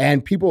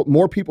 And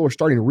more people are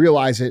starting to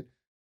realize it.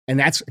 And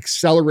that's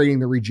accelerating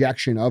the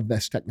rejection of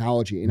this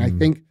technology. And I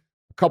think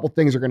a couple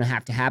things are going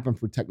to happen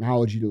for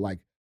technology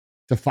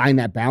to find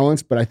that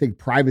balance. But I think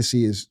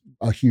privacy is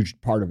a huge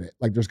part of it.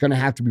 Like there's going to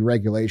have to be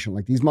regulation.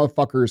 Like these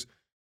motherfuckers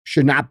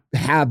should not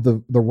have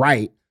the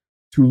right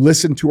to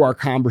listen to our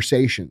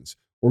conversations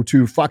or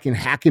to fucking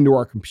hack into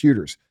our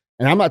computers.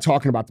 And I'm not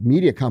talking about the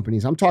media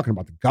companies. I'm talking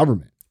about the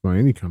government. Well,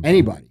 any company.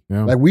 Anybody.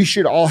 Yeah. Like we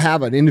should all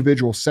have an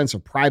individual sense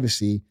of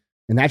privacy,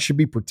 and that should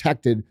be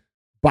protected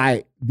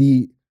by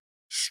the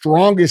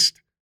strongest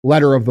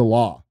letter of the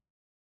law.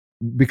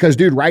 Because,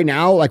 dude, right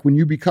now, like when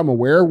you become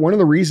aware, one of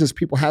the reasons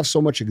people have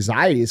so much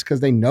anxiety is because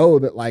they know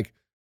that like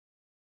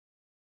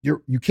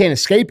you can't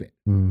escape it,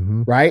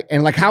 right?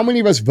 And like, how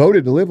many of us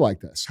voted to live like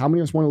this? How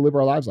many of us want to live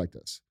our lives like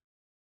this?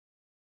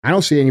 I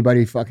don't see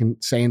anybody fucking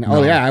saying,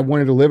 "Oh yeah, I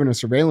wanted to live in a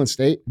surveillance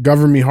state."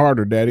 Govern me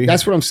harder, daddy.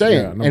 That's what I'm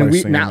saying. Yeah, and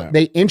we now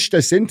they inched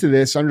us into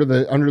this under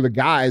the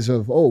guise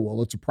of, oh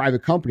well, it's a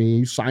private company.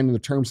 You signed the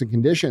terms and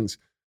conditions.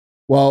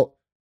 Well,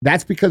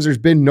 that's because there's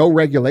been no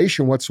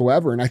regulation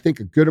whatsoever. And I think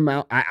a good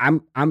amount,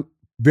 I'm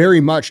very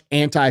much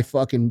anti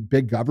fucking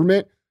big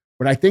government,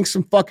 but I think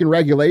some fucking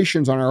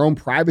regulations on our own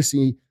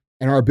privacy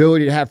and our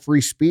ability to have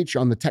free speech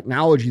on the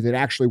technology that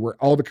actually where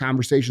all the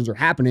conversations are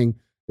happening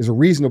is a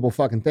reasonable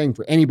fucking thing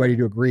for anybody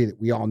to agree that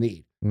we all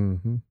need.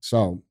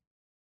 So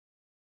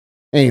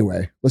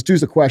anyway, let's do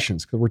the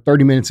questions because we're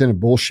 30 minutes into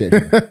bullshit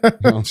here. You know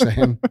what I'm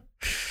saying?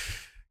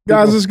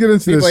 Guys, let's get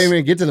into this. People ain't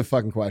even get to the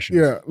fucking questions.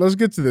 Yeah, let's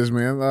get to this,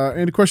 man.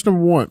 Andy, question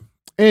number 1.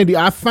 Andy,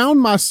 I found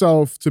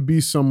myself to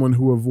be someone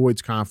who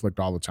avoids conflict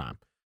all the time.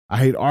 I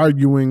hate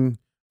arguing,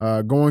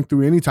 going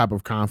through any type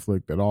of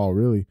conflict at all,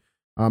 really.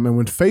 And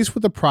when faced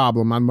with a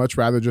problem, I'd much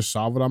rather just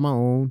solve it on my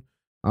own.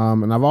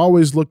 And I've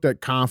always looked at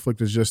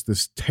conflict as just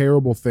this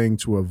terrible thing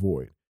to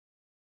avoid.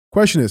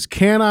 Question is,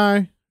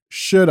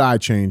 should I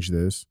change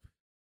this?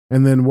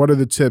 And then what are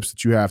the tips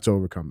that you have to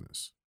overcome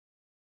this?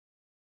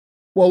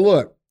 Well,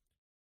 look,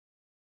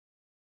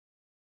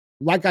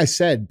 like I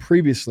said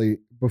previously,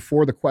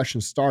 before the question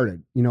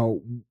started, you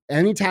know,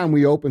 anytime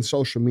we open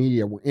social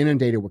media, we're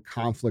inundated with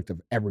conflict of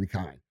every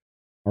kind.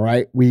 All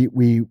right. We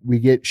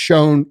get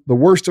shown the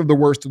worst of the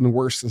worst and the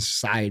worst in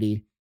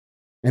society.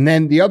 And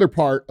then the other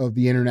part of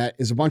the internet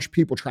is a bunch of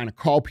people trying to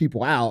call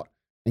people out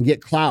and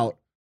get clout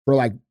for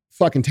like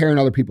fucking tearing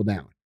other people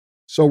down.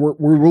 So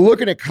we're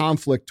looking at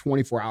conflict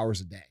 24 hours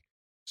a day.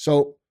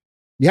 So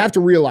you have to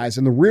realize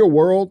in the real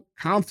world,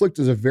 conflict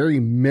is a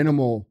very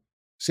minimal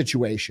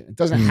situation. It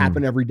doesn't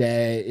happen every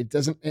day. It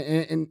doesn't,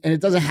 and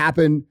it doesn't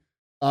happen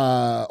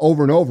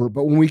over and over.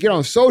 But when we get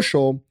on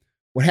social,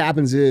 what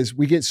happens is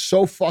we get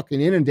so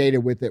fucking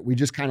inundated with it, we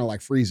just kind of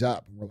like freeze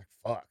up and we're like,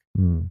 fuck.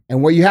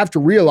 And what you have to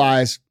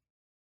realize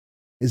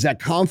is that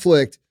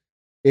conflict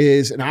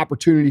is an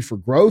opportunity for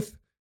growth.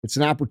 It's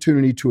an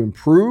opportunity to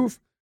improve.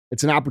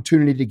 It's an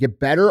opportunity to get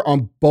better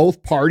on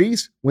both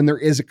parties when there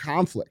is a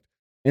conflict.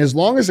 And as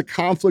long as a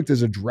conflict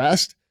is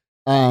addressed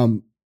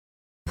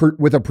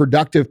with a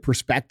productive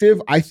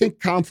perspective, I think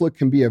conflict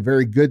can be a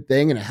very good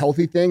thing and a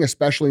healthy thing,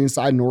 especially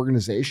inside an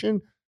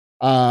organization.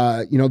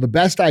 You know, the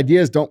best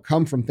ideas don't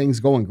come from things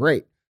going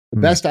great. The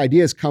best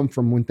ideas come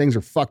from when things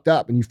are fucked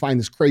up and you find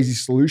this crazy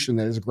solution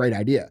that is a great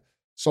idea.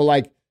 So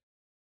like,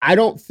 I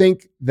don't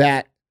think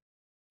that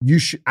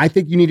I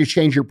think you need to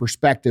change your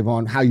perspective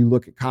on how you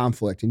look at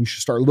conflict, and you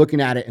should start looking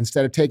at it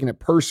instead of taking it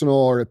personal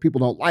or if people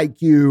don't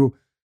like you,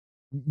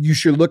 you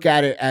should look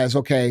at it as,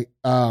 okay,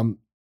 I'm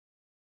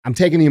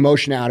taking the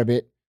emotion out of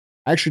it.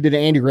 I actually did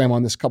an Andygram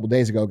on this a couple of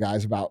days ago,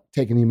 guys, about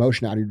taking the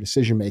emotion out of your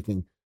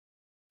decision-making.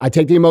 I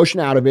take the emotion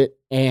out of it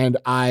and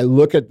I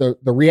look at the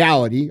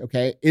reality.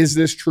 Okay. Is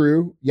this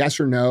true? Yes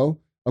or no?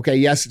 Okay.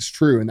 Yes, it's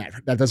true. And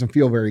that doesn't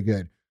feel very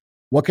good.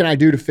 What can I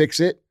do to fix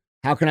it?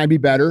 How can I be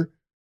better?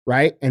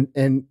 Right. And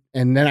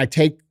then I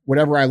take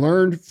whatever I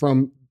learned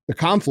from the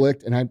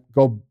conflict and I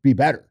go be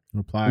better.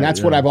 And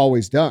that's what I've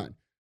always done.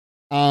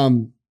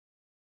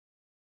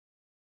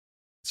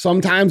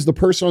 Sometimes the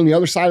person on the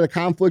other side of the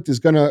conflict is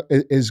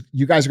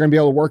you guys are going to be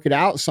able to work it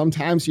out.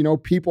 Sometimes, you know,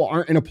 people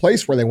aren't in a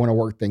place where they want to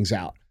work things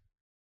out.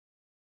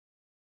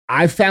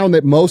 I found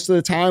that most of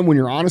the time when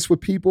you're honest with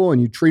people and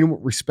you treat them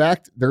with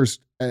respect, there's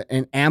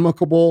an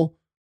amicable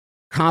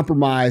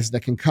compromise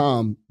that can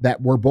come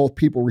that where both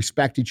people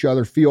respect each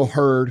other, feel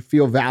heard,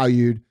 feel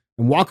valued,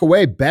 and walk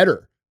away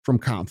better from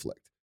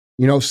conflict.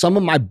 You know, some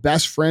of my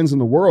best friends in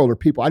the world are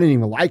people I didn't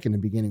even like in the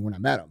beginning when I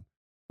met them,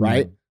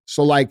 right?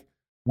 So like,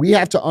 we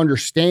have to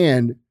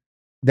understand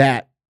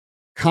that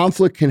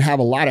conflict can have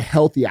a lot of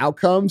healthy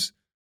outcomes,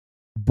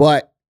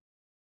 but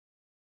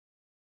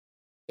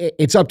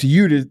it's up to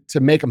you to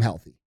make them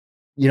healthy,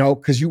 you know,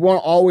 because you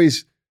won't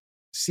always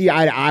see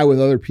eye to eye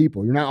with other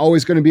people. You're not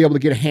always going to be able to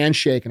get a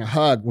handshake and a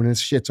hug when this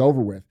shit's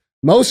over with.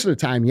 Most of the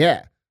time,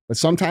 yeah, but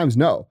sometimes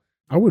no.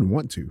 I wouldn't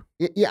want to.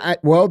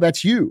 Well,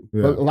 that's you.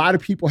 Yeah. But a lot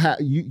of people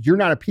you're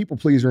not a people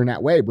pleaser in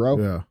that way, bro.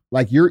 Yeah.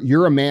 Like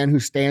you're a man who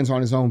stands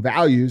on his own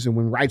values, and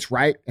when right's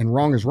right and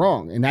wrong is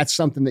wrong. And that's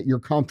something that you're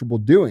comfortable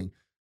doing.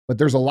 But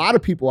there's a lot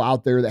of people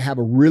out there that have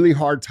a really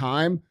hard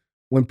time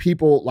when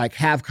people like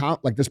have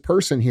like this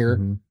person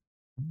here.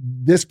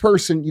 This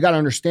person, you got to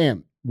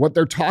understand what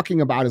they're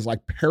talking about is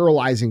like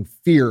paralyzing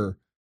fear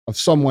of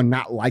someone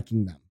not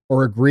liking them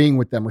or agreeing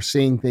with them or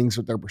seeing things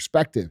with their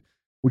perspective,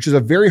 which is a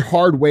very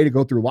hard way to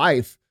go through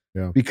life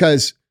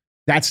because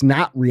that's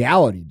not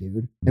reality,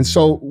 dude. And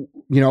so,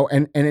 you know,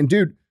 and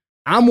dude,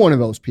 I'm one of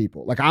those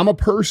people. Like I'm a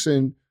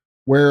person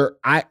where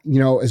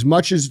as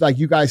much as like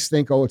you guys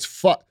think, oh, it's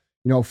fuck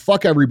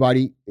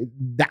everybody.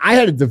 I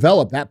had to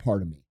develop that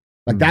part of me.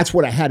 Like that's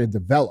what I had to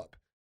develop.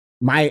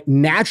 My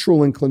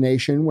natural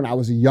inclination when I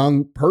was a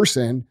young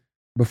person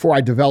before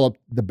I developed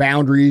the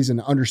boundaries and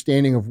the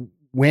understanding of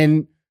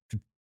when to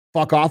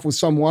fuck off with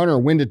someone or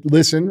when to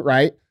listen,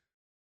 right?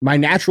 My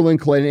natural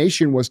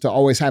inclination was to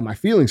always have my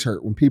feelings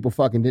hurt. When people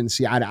fucking didn't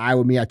see eye to eye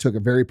with me, I took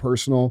it very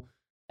personal.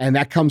 And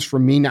that comes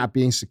from me not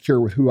being secure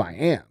with who I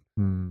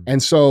am.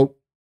 And so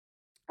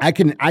I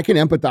can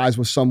empathize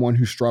with someone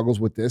who struggles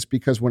with this,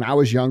 because when I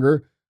was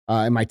younger,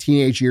 in my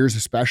teenage years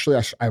especially,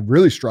 I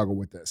really struggled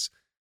with this.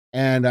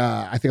 And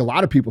I think a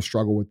lot of people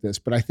struggle with this.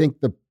 But I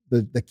think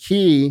the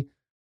key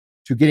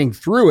to getting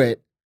through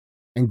it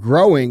and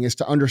growing is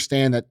to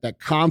understand that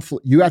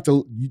conflict, you have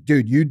to,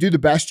 dude, you do the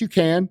best you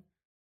can.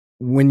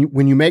 When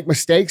you make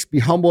mistakes, be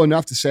humble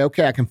enough to say,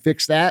 okay, I can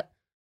fix that.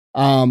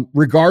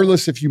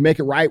 Regardless if you make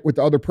it right with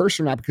the other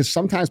person or not, because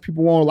sometimes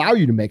people won't allow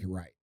you to make it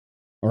right.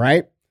 All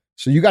right.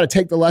 So you got to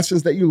take the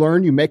lessons that you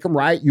learn, you make them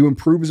right, you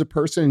improve as a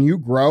person, and you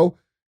grow.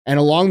 And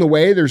along the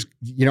way, there's,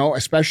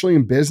 especially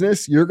in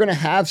business, you're going to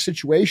have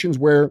situations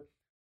where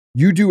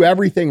you do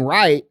everything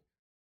right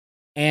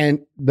and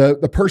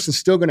the person's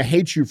still going to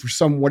hate you for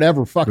some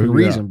whatever fucking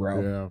reason,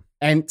 bro. Yeah.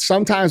 And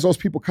sometimes those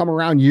people come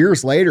around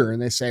years later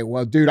and they say,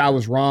 well, dude, I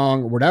was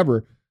wrong or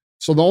whatever.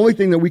 So the only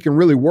thing that we can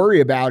really worry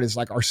about is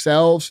like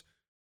ourselves,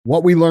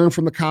 what we learn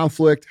from the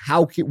conflict,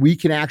 how we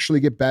can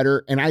actually get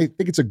better. And I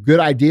think it's a good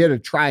idea to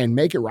try and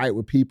make it right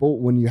with people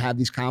when you have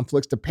these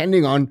conflicts,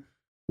 depending on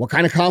what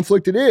kind of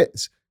conflict it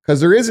is. Because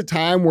there is a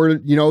time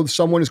where,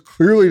 someone is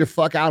clearly the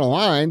fuck out of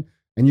line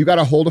and you got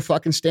to hold a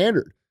fucking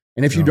standard.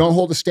 And if you don't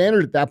hold a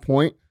standard at that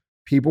point,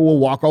 people will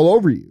walk all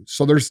over you.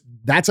 So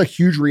that's a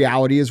huge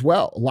reality as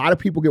well. A lot of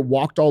people get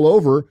walked all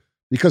over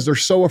because they're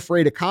so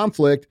afraid of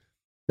conflict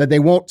that they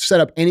won't set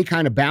up any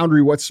kind of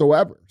boundary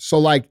whatsoever. So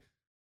like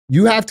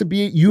you have to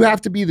be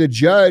the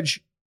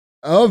judge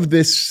of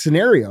this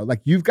scenario.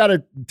 Like you've got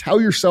to tell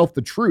yourself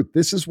the truth.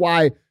 This is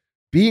why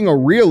being a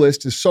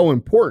realist is so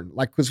important.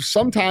 Like, because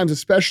sometimes,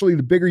 especially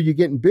the bigger you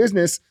get in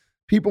business,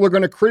 people are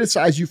going to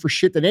criticize you for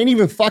shit that ain't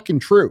even fucking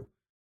true.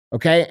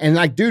 Okay. And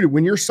like, dude,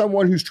 when you're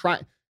someone who's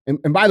trying,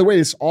 and by the way,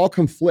 this all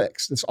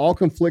conflicts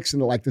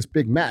into like this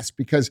big mess,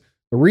 because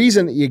the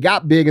reason that you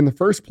got big in the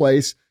first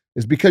place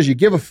is because you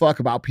give a fuck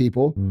about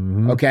people.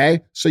 Mm-hmm.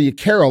 Okay. So you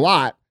care a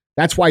lot.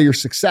 That's why you're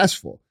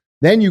successful.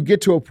 Then you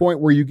get to a point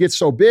where you get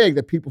so big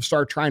that people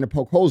start trying to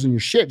poke holes in your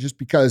shit just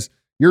because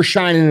you're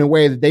shining in a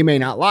way that they may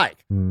not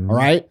like. Mm-hmm. All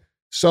right.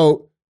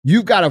 So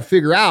you've got to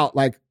figure out,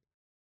 like,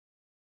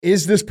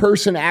 is this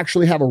person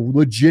actually have a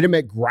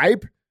legitimate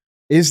gripe?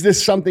 Is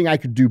this something I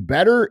could do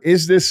better?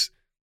 Is this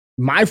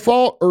my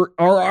fault, or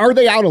are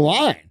they out of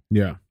line?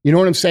 Yeah. You know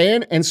what I'm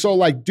saying? And so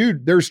like,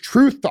 dude, there's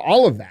truth to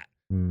all of that.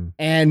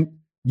 And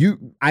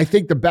I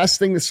think the best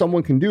thing that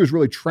someone can do is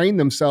really train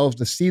themselves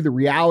to see the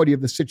reality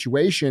of the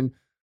situation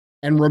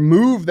and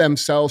remove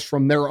themselves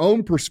from their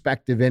own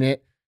perspective in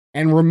it,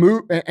 and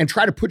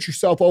try to put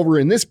yourself over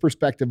in this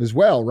perspective as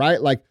well,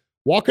 right? Like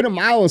walking a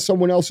mile in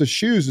someone else's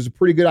shoes is a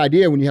pretty good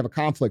idea when you have a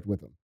conflict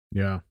with them.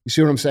 Yeah. You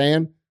see what I'm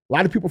saying? A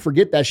lot of people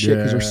forget that shit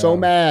because they're so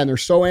mad and they're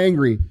so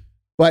angry.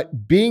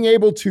 But being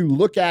able to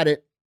look at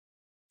it,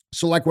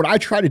 so like what I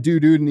try to do,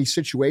 dude, in these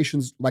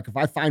situations, like if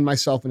I find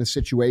myself in a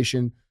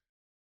situation,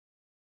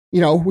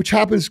 which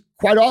happens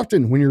quite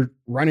often when you're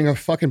running a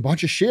fucking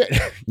bunch of shit,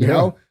 you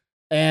know,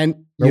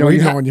 and they're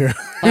waiting on you.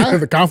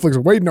 The conflicts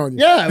are waiting on you.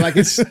 Yeah, like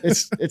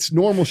it's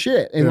normal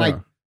shit,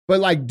 and but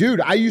like, dude,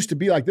 I used to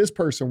be like this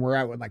person where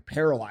I would like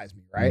paralyze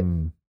me, right?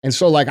 And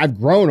so like I've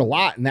grown a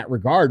lot in that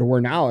regard to where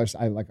now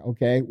I'm like,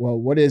 okay, well,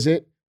 what is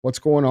it? What's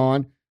going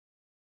on?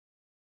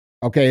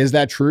 Okay, is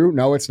that true?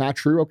 No, it's not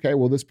true. Okay,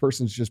 well, this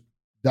person's just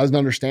doesn't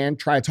understand.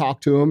 Try to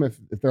talk to them. If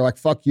they're like,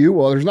 fuck you,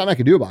 well, there's nothing I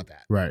can do about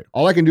that. Right.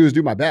 All I can do is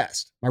do my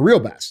best, my real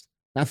best,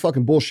 not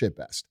fucking bullshit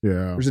best.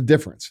 Yeah. There's a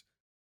difference.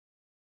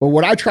 But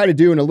what I try to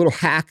do, in a little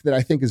hack that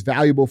I think is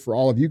valuable for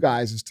all of you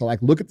guys, is to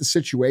like look at the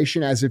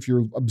situation as if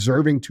you're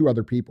observing two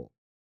other people.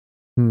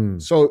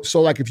 So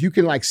like if you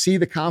can like see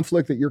the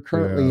conflict that you're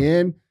currently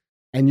in,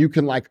 and you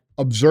can like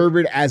observe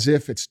it as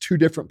if it's two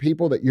different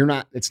people, that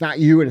it's not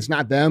you and it's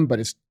not them, but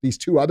it's these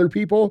two other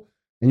people,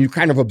 and you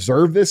kind of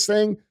observe this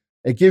thing,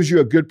 it gives you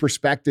a good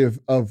perspective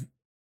of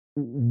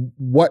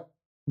what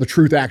the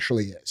truth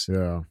actually is.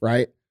 Yeah.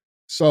 Right.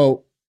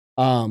 So,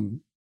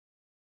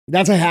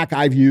 that's a hack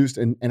I've used.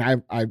 And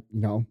I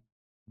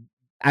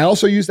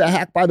also use that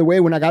hack, by the way,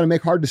 when I got to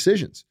make hard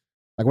decisions.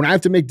 Like when I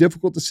have to make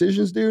difficult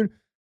decisions, dude,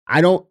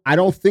 I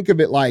don't think of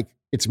it like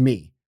it's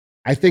me.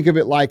 I think of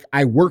it like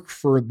I work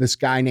for this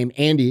guy named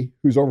Andy,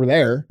 who's over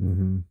there,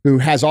 who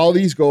has all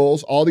these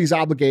goals, all these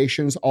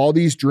obligations, all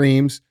these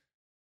dreams.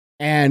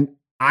 And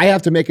I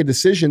have to make a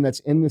decision that's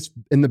in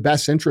the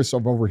best interest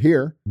of over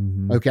here.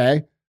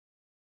 Okay.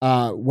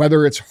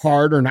 Whether it's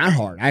hard or not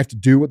hard, I have to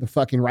do what the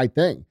fucking right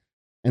thing.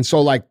 And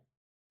so like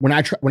when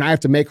I have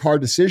to make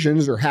hard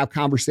decisions or have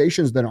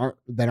conversations that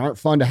aren't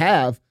fun to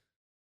have,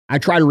 I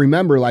try to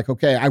remember like,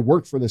 okay, I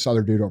work for this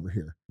other dude over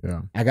here.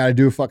 Yeah. I got to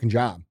do a fucking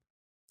job.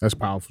 That's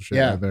powerful shit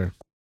right there.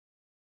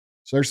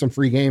 So there's some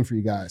free game for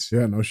you guys.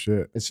 Yeah, no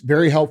shit. It's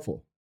very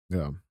helpful.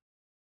 Yeah.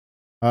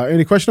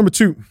 Andy, question number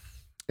 2.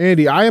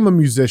 Andy, I am a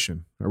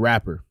musician, a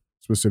rapper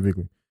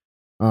specifically.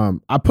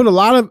 I put a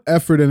lot of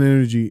effort and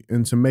energy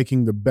into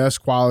making the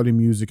best quality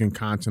music and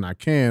content I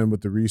can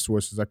with the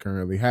resources I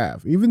currently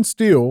have. Even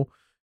still,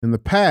 in the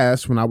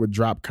past, when I would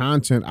drop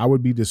content, I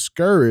would be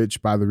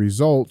discouraged by the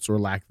results or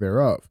lack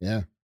thereof.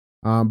 Yeah.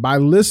 By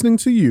listening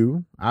to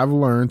you, I've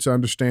learned to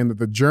understand that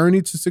the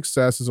journey to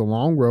success is a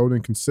long road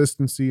and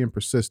consistency and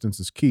persistence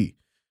is key.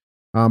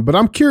 But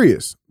I'm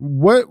curious,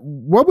 what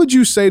would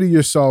you say to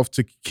yourself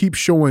to keep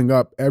showing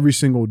up every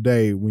single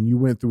day when you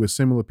went through a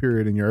similar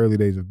period in your early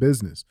days of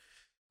business?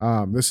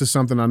 This is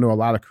something I know a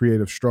lot of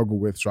creatives struggle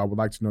with, so I would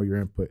like to know your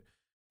input.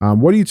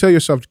 What do you tell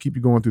yourself to keep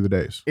you going through the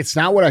days? It's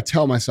not what I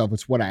tell myself.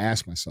 It's what I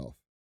ask myself.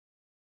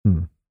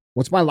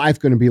 What's my life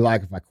going to be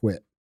like if I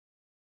quit?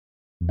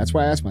 That's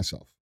what I ask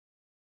myself.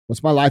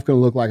 What's my life going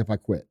to look like if I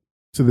quit?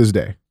 To this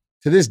day.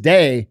 To this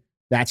day,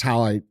 that's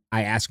how I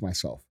ask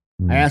myself.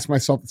 I ask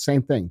myself the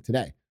same thing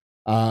today.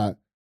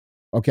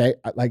 Okay,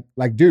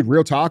 like, dude,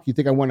 real talk. You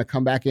think I want to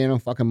come back in on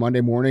fucking Monday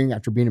morning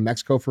after being in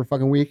Mexico for a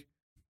fucking week?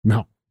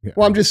 No. Yeah.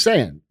 Well, I'm just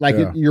saying, like,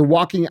 you're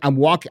walking.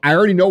 I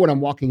already know what I'm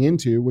walking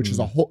into, which is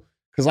a whole.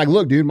 Because, like,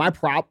 look, dude,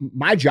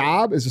 my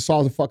job is to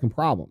solve the fucking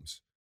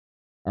problems.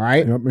 All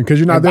right, because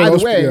you're not there.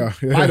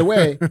 By the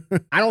way,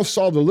 I don't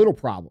solve the little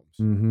problems.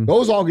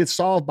 Those all get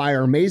solved by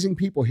our amazing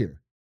people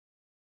here.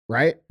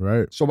 Right.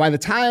 Right. So by the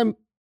time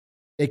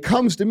it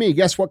comes to me,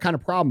 guess what kind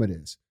of problem it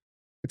is?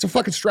 It's a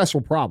fucking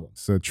stressful problem.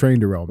 It's a train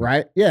derailment.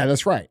 Right? Yeah,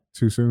 that's right.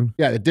 Too soon?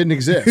 Yeah, it didn't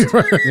exist.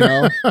 You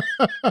know?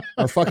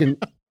 Our fucking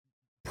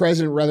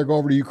president rather go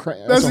over to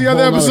Ukraine. That's the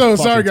other episode.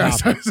 Sorry,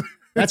 guys.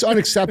 That's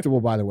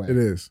unacceptable, by the way. It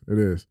is. It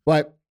is.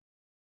 But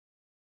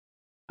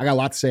I got a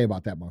lot to say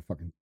about that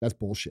motherfucking. That's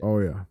bullshit. Oh,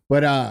 yeah.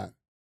 But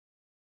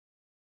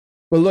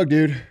look,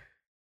 dude,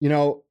 you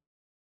know,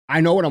 I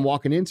know what I'm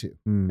walking into.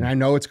 And I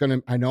know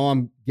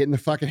I'm getting the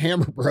fucking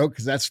hammer, bro,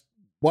 because that's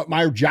what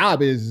my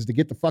job is to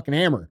get the fucking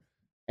hammer.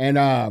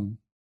 And,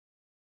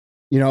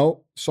 you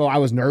know, so I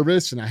was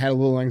nervous and I had a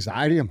little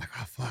anxiety. I'm like,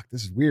 oh, fuck,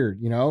 this is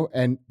weird, you know?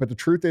 But the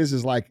truth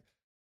is like,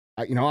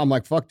 you know, I'm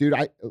like, fuck, dude,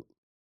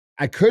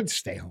 I could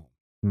stay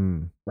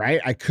home,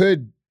 right? I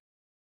could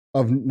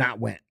have not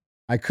went.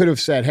 I could have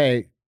said,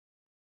 hey,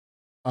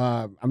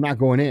 I'm not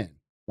going in.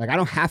 Like, I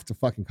don't have to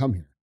fucking come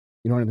here.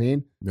 You know what I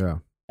mean? Yeah.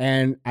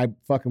 And I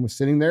fucking was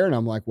sitting there and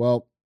I'm like,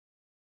 well,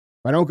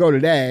 if I don't go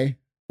today,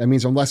 that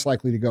means I'm less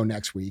likely to go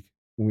next week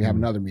when we have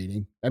another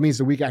meeting. That means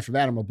the week after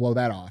that, I'm going to blow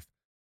that off.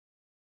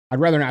 I'd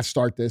rather not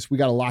start this. We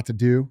got a lot to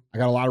do. I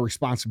got a lot of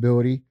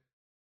responsibility.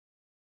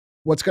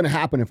 What's going to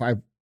happen if I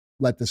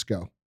let this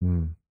go?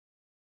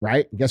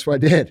 Right? And guess what I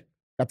did?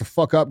 Got the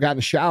fuck up, got in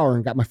the shower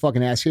and got my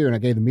fucking ass here and I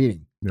gave the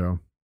meeting. Yeah.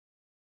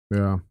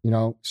 Yeah. You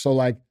know, so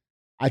like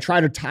I try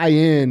to tie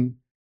in,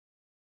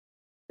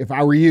 if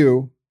I were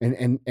you,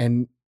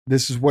 and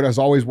this is what has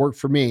always worked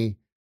for me,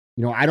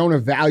 you know, I don't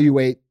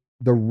evaluate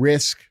the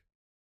risk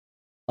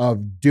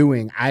of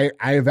doing. I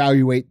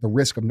evaluate the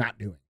risk of not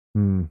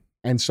doing.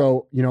 And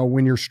so, you know,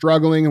 when you're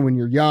struggling and when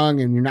you're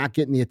young and you're not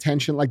getting the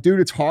attention, like, dude,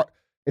 it's hard.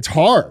 It's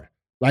hard.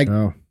 Like,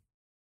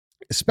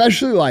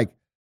 especially like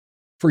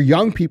for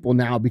young people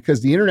now,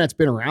 because the internet's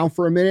been around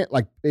for a minute.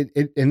 Like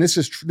and this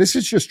is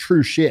just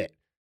true shit.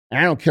 And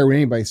I don't care what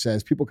anybody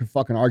says. People can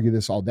fucking argue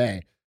this all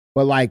day,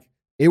 but like,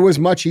 it was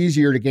much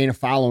easier to gain a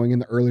following in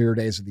the earlier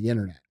days of the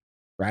internet,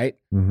 right?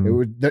 It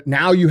would,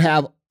 now you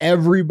have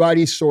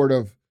everybody sort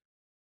of,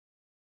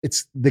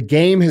 the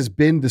game has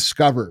been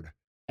discovered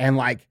and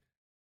like,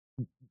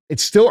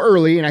 it's still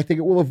early and I think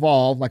it will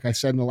evolve, like I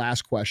said in the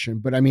last question,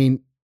 but I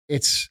mean,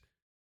 there's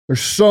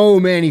so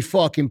many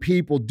fucking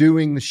people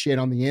doing the shit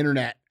on the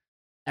internet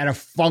at a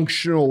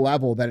functional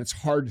level that it's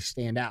hard to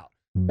stand out.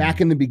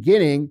 Back in the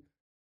beginning,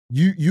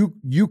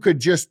 you could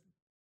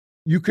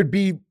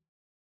be,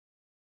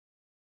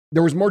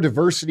 there was more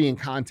diversity in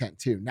content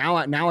too.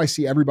 Now I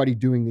see everybody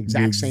doing the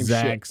exact same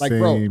shit. Like,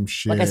 bro,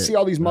 like I see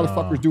all these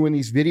motherfuckers doing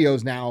these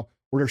videos now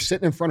where they're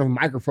sitting in front of a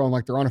microphone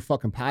like they're on a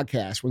fucking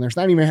podcast when they're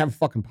not even having a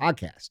fucking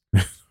podcast.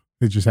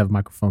 They just have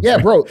microphones. Yeah,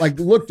 bro. Like,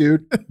 look,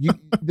 dude,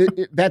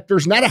 that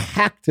there's not a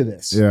hack to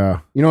this. Yeah.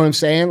 You know what I'm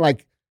saying?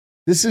 Like,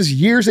 this is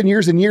years and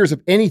years and years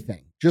of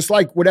anything. Just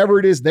like whatever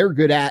it is they're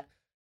good at.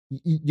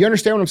 You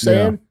understand what I'm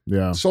saying?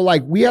 Yeah. So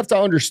like, we have to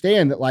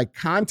understand that like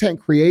content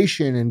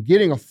creation and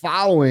getting a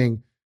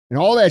following and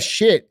all that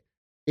shit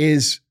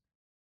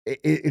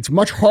it's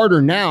much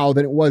harder now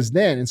than it was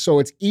then. And so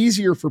it's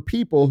easier for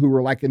people who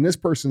are like in this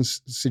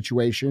person's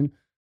situation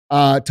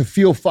to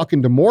feel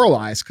fucking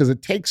demoralized because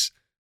it takes,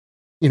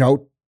 you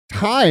know,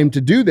 time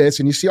to do this.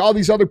 And you see all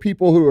these other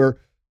people who are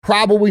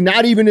probably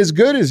not even as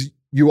good as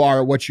you are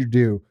at what you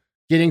do,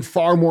 getting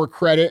far more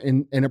credit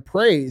and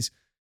appraise.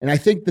 And I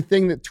think the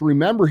thing to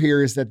remember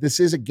here is that this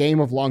is a game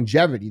of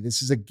longevity.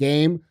 This is a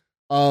game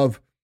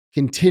of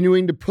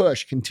continuing to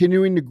push,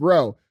 continuing to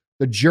grow.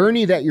 The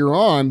journey that you're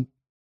on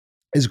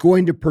is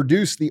going to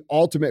produce the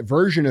ultimate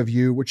version of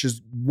you, which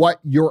is what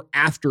you're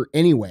after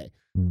anyway.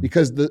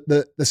 Because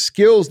the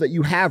skills that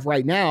you have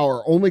right now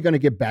are only going to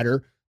get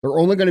better. They're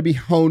only going to be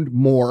honed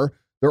more.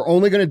 They're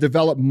only going to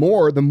develop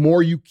more the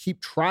more you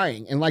keep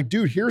trying. And like,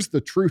 dude, here's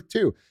the truth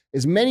too.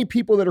 As many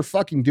people that are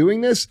fucking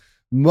doing this,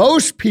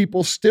 most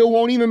people still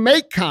won't even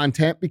make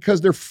content because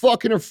they're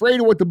fucking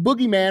afraid of what the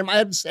boogeyman might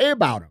have to say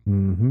about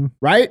them.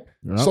 Right?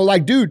 Yep. So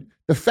like, dude,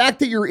 the fact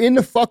that you're in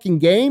the fucking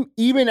game,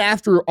 even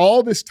after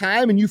all this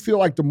time and you feel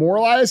like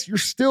demoralized, you're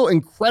still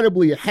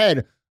incredibly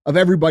ahead of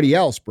everybody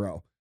else,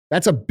 bro.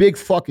 That's a big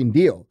fucking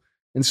deal.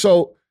 And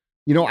so,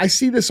 you know, I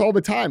see this all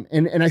the time.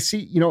 And I see,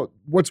 you know,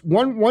 what's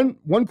one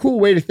cool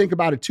way to think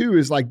about it too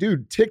is like,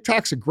 dude,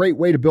 TikTok's a great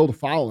way to build a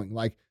following.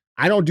 Like,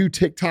 I don't do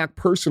TikTok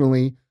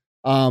personally,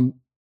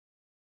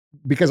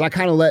 because I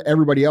kind of let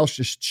everybody else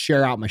just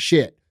share out my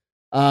shit.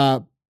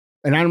 And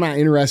I'm not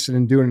interested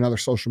in doing another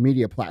social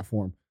media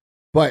platform.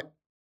 But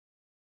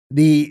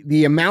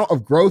the amount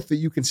of growth that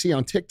you can see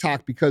on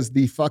TikTok, because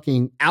the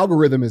fucking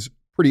algorithm is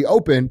pretty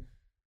open,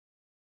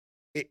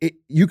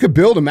 you could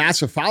build a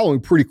massive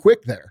following pretty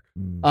quick there.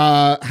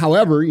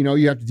 However, you know,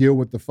 you have to deal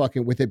with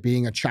with it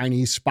being a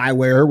Chinese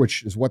spyware,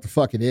 which is what the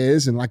fuck it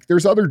is. And like,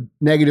 there's other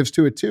negatives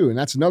to it too. And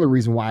that's another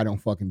reason why I don't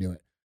fucking do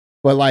it.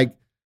 But like,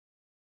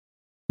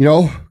 you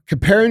know,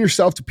 comparing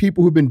yourself to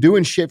people who've been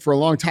doing shit for a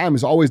long time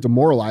is always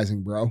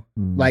demoralizing, bro.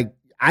 Like,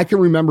 I can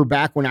remember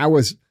back when I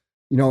was,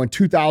 you know, in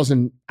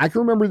 2000, I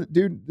can remember that,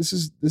 dude, this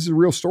is a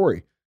real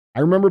story. I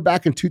remember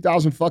back in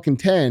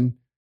 2009,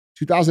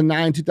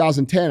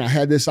 2010, I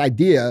had this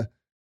idea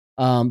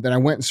that I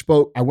went and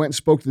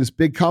spoke to this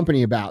big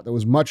company about that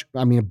was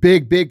a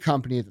big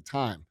company at the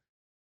time.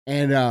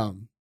 And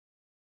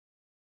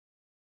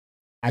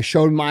I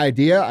showed my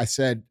idea. I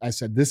said,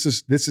 this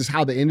is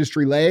how the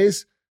industry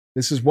lays.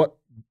 This is what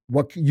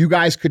you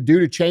guys could do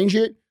to change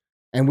it.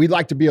 And we'd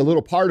like to be a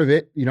little part of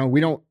it. You know,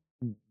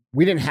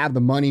 we didn't have the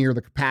money or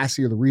the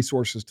capacity or the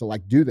resources to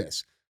like do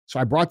this. So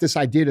I brought this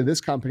idea to this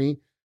company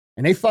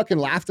and they fucking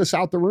laughed us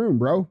out the room,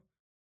 bro.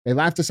 They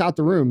laughed us out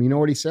the room. You know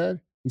what he said?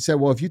 He said,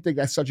 well, if you think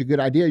that's such a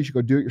good idea, you should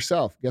go do it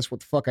yourself. Guess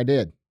what the fuck I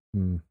did?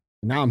 And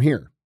now I'm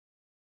here.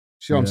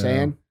 See what I'm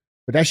saying?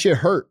 But that shit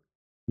hurt.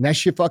 And that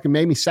shit fucking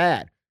made me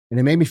sad. And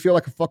it made me feel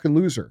like a fucking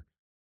loser.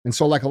 And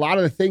so like a lot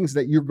of the things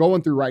that you're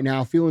going through right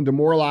now, feeling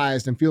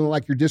demoralized and feeling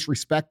like you're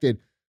disrespected,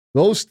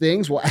 those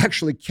things will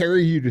actually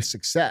carry you to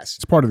success.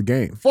 It's part of the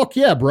game. Fuck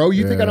yeah, bro.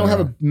 You think I don't have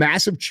a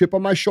massive chip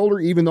on my shoulder,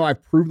 even though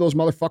I've proved those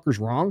motherfuckers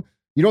wrong?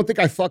 You don't think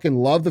I fucking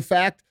love the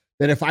fact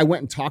that if I went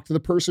and talked to the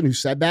person who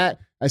said that,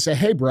 I say,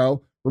 hey,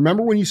 bro,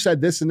 remember when you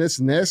said this and this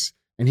and this?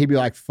 And he'd be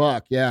like,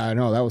 fuck, yeah, I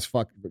know that was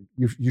fuck.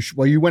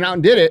 You went out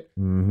and did it.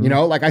 You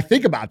know, like I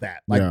think about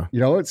that. Like, you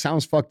know, it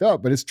sounds fucked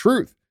up, but it's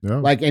truth.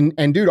 Like,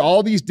 and dude,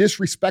 all these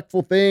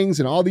disrespectful things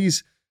and all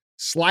these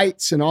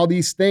slights and all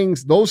these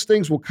things, those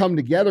things will come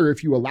together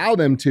if you allow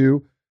them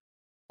to,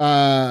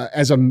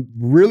 as a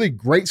really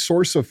great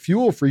source of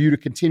fuel for you to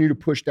continue to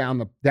push down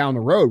the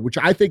road, which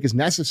I think is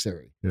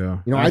necessary. Yeah.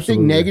 You know, absolutely. I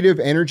think negative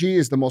energy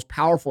is the most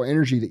powerful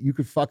energy that you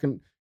could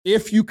fucking,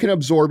 if you can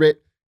absorb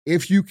it,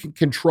 if you can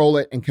control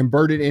it and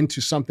convert it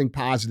into something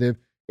positive,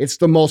 it's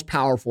the most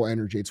powerful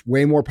energy. It's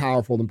way more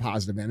powerful than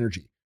positive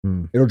energy.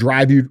 It'll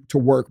drive you to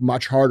work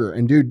much harder.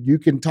 And dude, you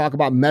can talk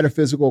about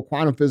metaphysical,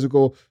 quantum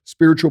physical,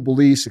 spiritual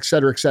beliefs, et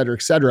cetera, et cetera,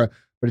 et cetera.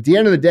 But at the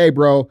end of the day,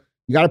 bro,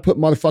 you got to put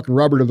motherfucking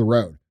rubber to the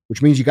road,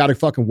 which means you got to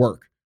fucking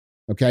work.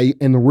 Okay.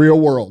 In the real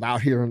world,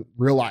 out here in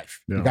real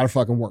life, you got to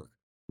fucking work.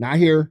 Not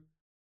here.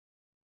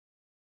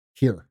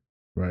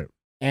 Right.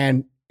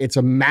 And it's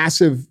a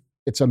massive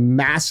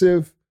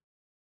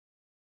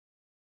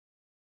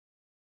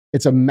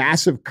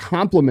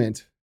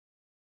compliment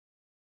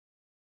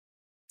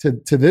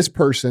to this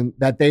person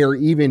that they are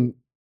even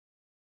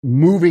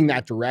moving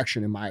that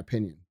direction, in my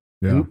opinion.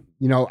 Yeah.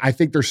 You know, I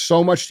think there's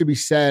so much to be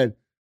said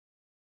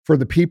for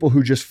the people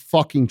who just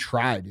fucking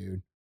try,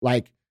 dude.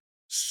 Like,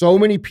 so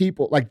many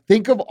people, like,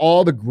 think of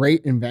all the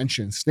great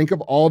inventions, think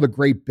of all the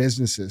great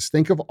businesses,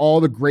 think of all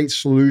the great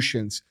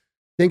solutions,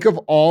 think of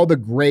all the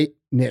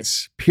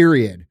greatness,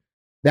 period,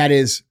 that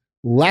is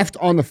left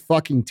on the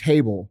fucking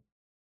table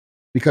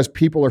because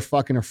people are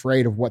fucking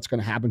afraid of what's going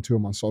to happen to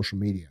them on social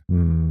media.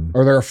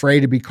 Or they're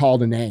afraid to be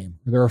called a name,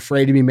 or they're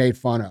afraid to be made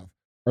fun of,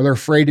 or they're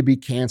afraid to be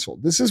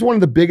canceled. This is one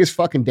of the biggest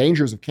fucking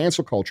dangers of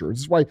cancel culture. This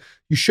is why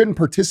you shouldn't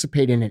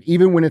participate in it,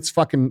 even when it's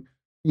fucking,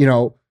 you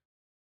know,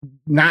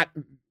 not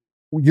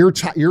your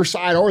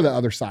side or the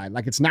other side.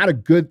 Like, it's not a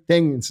good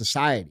thing in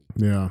society.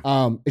 Yeah.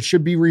 It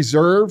should be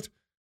reserved.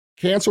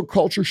 Cancel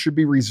culture should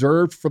be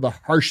reserved for the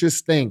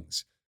harshest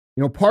things.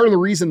 You know, part of the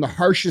reason the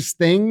harshest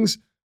things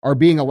are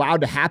being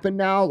allowed to happen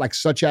now, like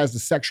such as the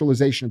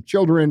sexualization of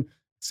children,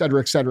 et cetera,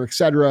 et cetera, et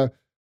cetera,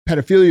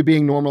 pedophilia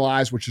being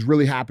normalized, which is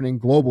really happening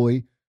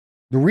globally.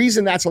 The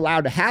reason that's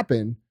allowed to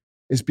happen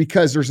is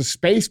because there's a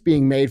space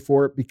being made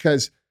for it,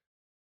 because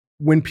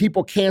when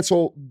people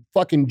cancel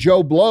fucking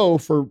Joe Blow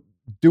for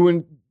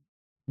doing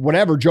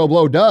whatever Joe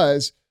Blow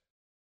does,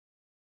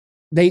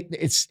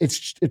 it's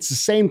the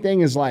same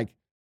thing as like,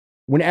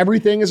 when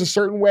everything is a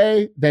certain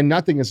way, then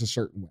nothing is a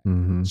certain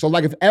way. So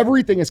like, if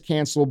everything is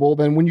cancelable,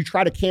 then when you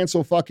try to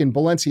cancel fucking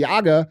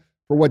Balenciaga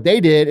for what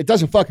they did, it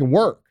doesn't fucking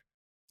work.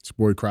 It's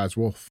boy cries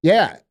wolf.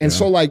 Yeah. And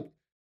so like,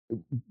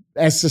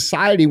 as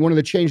society, one of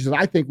the changes that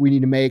I think we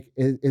need to make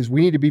is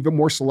we need to be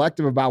more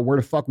selective about where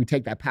the fuck we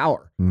take that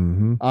power.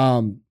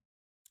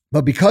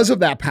 But because of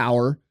that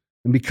power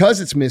and because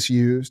it's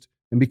misused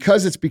and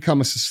because it's become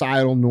a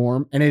societal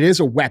norm and it is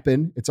a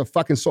weapon, it's a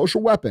fucking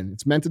social weapon.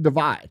 It's meant to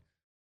divide.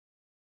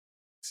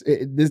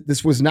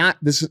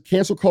 This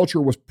cancel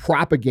culture was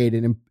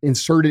propagated and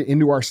inserted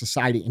into our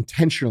society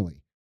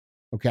intentionally.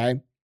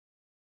 Okay.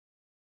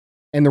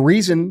 And the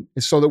reason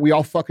is so that we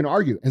all fucking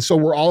argue. And so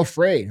we're all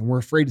afraid and we're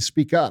afraid to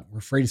speak up. We're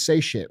afraid to say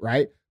shit.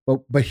 Right.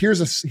 But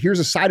here's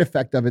a side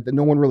effect of it that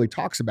no one really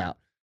talks about.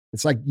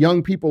 It's like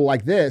young people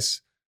like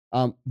this,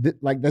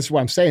 like that's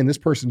what I'm saying. This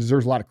person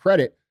deserves a lot of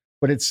credit,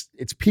 but it's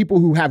people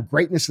who have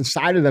greatness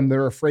inside of them that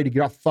are afraid to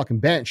get off the fucking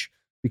bench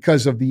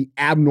because of the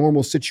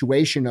abnormal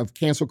situation of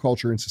cancel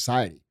culture in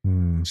society.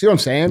 See what I'm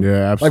saying?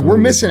 Yeah, absolutely. Like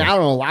we're missing out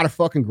on a lot of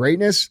fucking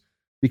greatness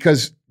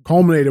because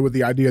culminated with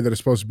the idea that it's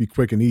supposed to be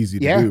quick and easy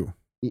to do.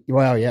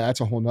 Well, yeah,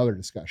 that's a whole nother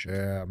discussion.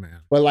 Yeah,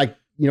 man. But like,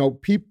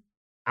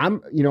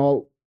 I'm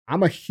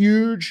a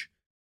huge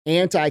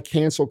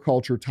anti-cancel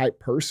culture type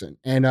person.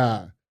 And,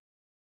 I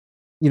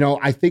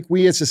think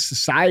we as a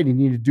society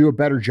need to do a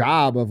better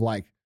job of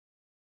like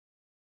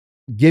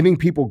giving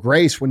people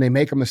grace when they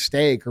make a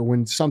mistake or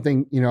when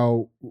something,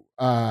 when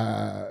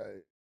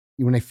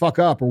they fuck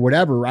up or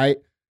whatever, right?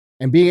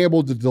 And being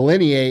able to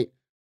delineate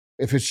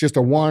if it's just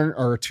a 1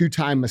 or a 2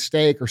 time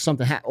mistake or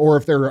something, or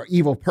if they're an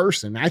evil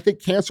person. I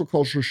think cancel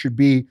culture should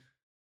be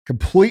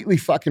completely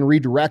fucking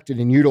redirected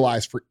and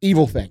utilized for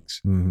evil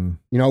things.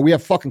 Mm-hmm. We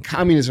have fucking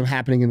communism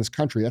happening in this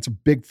country. That's a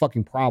big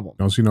fucking problem.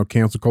 Don't see no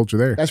cancel culture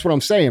there. That's what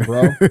I'm saying,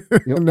 bro.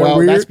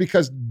 Well, that's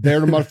because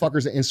they're the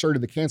motherfuckers that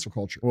inserted the cancel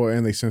culture. Well,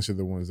 and they censored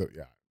the ones that,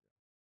 yeah.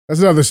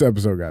 That's another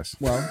episode, guys.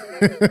 Well,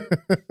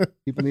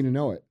 people need to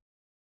know it.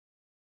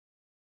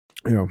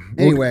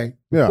 Anyway,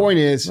 the point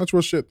is, that's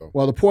real shit though.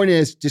 Well, the point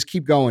is just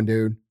keep going,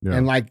 dude. Yeah.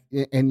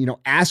 And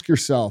ask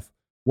yourself,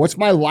 what's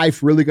my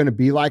life really going to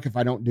be like if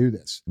I don't do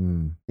this?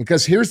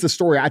 Because here's the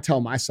story I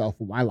tell myself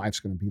what my life's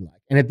going to be like.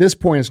 And at this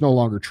point, it's no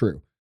longer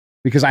true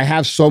because I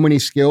have so many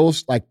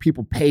skills. Like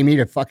people pay me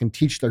to fucking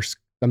teach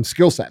them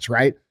skill sets,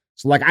 right?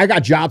 So like I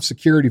got job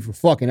security for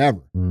fucking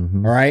ever.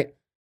 Mm-hmm. All right.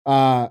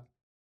 But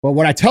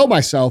what I tell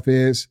myself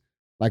is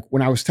like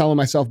when I was telling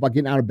myself about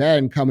getting out of bed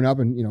and coming up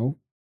and,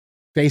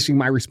 facing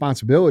my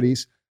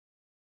responsibilities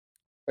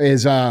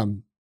is, bro,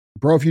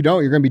 if you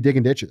don't, you're going to be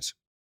digging ditches.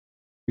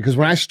 Because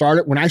when I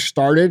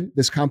started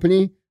this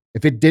company,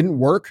 if it didn't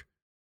work,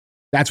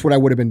 that's what I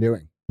would have been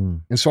doing.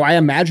 And so I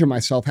imagine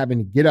myself having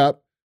to get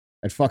up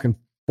at fucking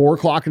 4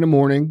 o'clock in the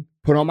morning,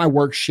 put on my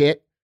work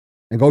shit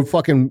and go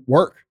fucking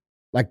work.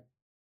 Like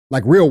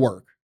real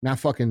work, not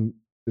fucking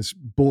this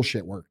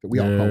bullshit work that we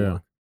all call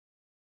work.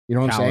 You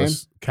know what I'm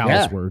saying?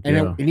 Callous work.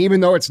 And even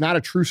though it's not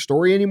a true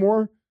story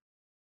anymore,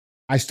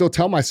 I still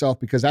tell myself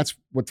because that's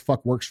what the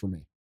fuck works for me.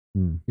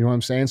 You know what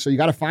I'm saying? So you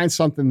got to find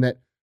something that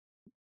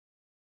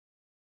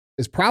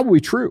is probably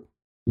true.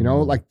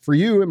 Like for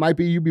you, it might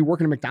be you be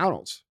working at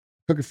McDonald's,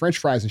 cooking French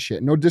fries and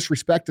shit. No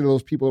disrespect to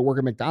those people that work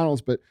at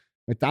McDonald's, but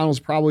McDonald's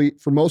probably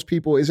for most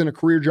people isn't a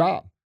career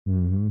job.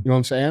 Mm-hmm. You know what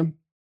I'm saying?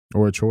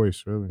 Or a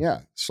choice, really.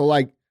 Yeah. So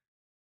like,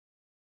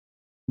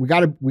 we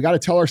gotta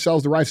tell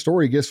ourselves the right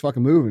story to get us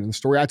fucking moving. And the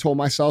story I told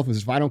myself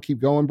is if I don't keep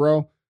going,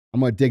 bro, I'm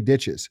going to dig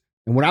ditches.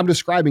 And what I'm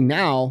describing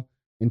now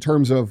in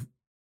terms of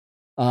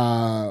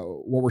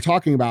what we're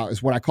talking about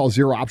is what I call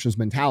zero options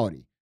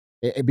mentality.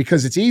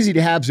 Because it's easy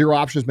to have zero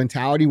options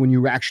mentality when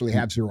you actually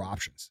have zero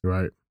options.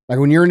 Right. Like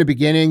when you're in the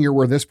beginning, you're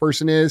where this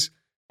person is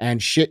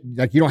and shit,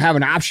 like you don't have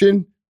an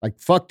option. Like,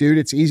 fuck, dude,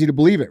 it's easy to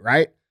believe it,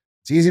 right?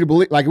 It's easy to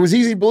believe. Like it was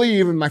easy to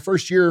believe in my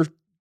first year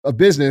of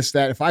business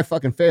that if I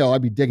fucking fail,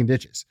 I'd be digging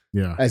ditches.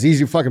 Yeah. As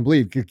easy to fucking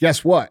believe. Because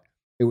guess what?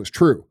 It was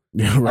true.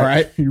 Yeah, right. All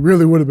right. You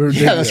really would have been.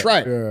 Yeah, that's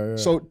right. Yeah.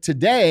 So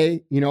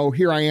today,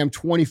 here I am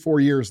 24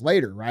 years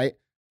later, right?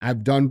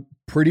 I've done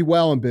pretty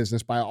well in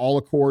business by all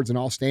accords and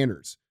all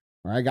standards.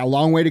 All right. Got a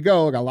long way to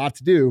go. I got a lot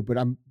to do, but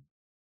I'm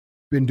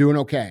been doing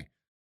okay.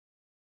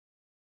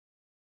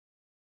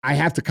 I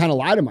have to kind of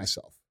lie to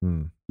myself. You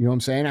know what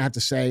I'm saying? I have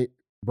to say,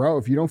 bro,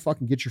 if you don't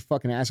fucking get your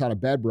fucking ass out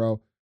of bed, bro.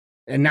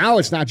 And now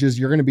it's not just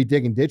you're going to be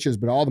digging ditches,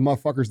 but all the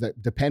motherfuckers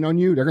that depend on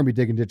you, they're going to be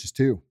digging ditches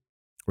too.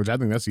 Which I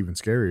think that's even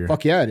scarier.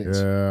 Fuck yeah, it is.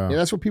 Yeah. Yeah,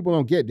 that's what people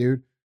don't get,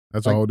 dude.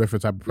 That's a whole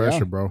different type of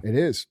pressure, bro. It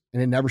is.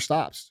 And it never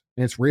stops.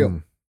 And it's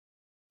real.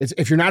 It's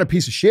if you're not a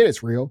piece of shit,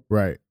 it's real.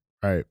 Right.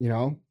 Guys,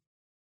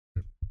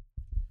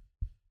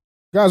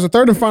 the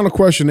third and final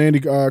question,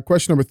 Andy.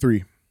 Question number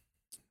 3.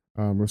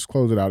 Let's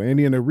close it out.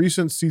 Andy, in a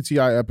recent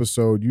CTI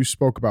episode, you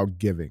spoke about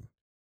giving,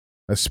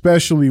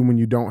 especially when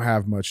you don't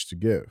have much to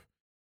give,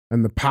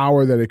 and the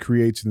power that it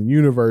creates in the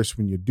universe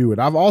when you do it.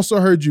 I've also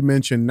heard you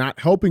mention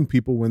not helping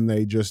people when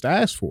they just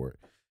ask for it,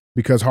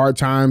 because hard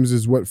times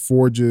is what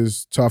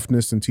forges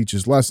toughness and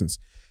teaches lessons.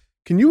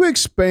 Can you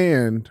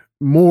expand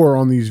more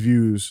on these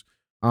views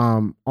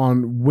on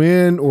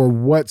when or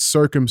what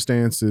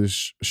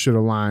circumstances should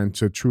align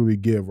to truly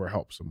give or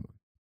help someone?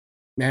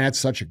 Man, that's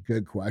such a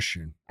good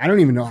question. I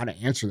don't even know how to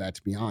answer that,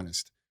 to be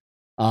honest,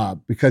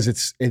 because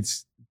it's.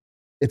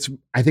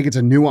 I think it's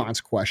a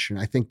nuanced question.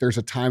 I think there's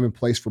a time and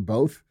place for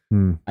both.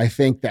 I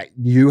think that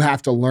you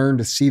have to learn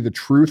to see the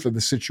truth of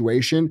the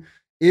situation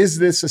is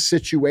this a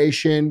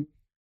situation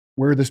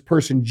where this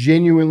person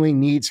genuinely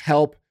needs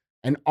help?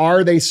 And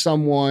are they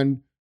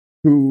someone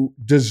who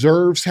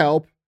deserves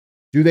help?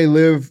 Do they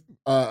live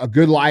a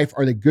good life?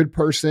 Are they a good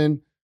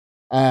person?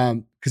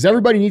 Because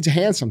everybody needs a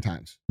hand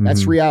sometimes.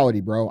 That's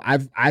reality, bro.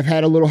 I've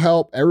had a little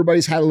help.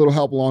 Everybody's had a little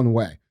help along the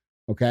way.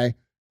 Okay.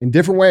 In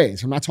different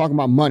ways. I'm not talking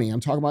about money. I'm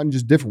talking about in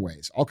just different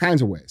ways, all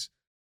kinds of ways.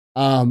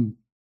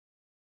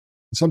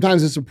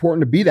 Sometimes it's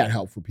important to be that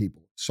help for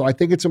people. So I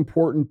think it's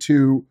important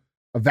to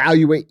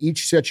evaluate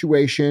each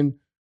situation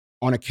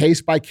on a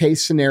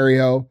case-by-case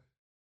scenario.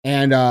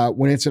 And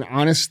when it's an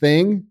honest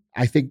thing,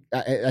 I think,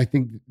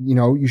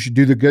 you should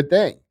do the good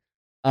thing.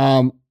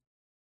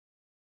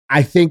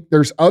 I think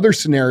there's other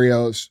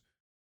scenarios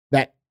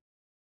that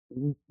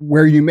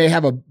where you may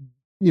have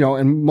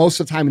and most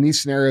of the time in these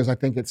scenarios, I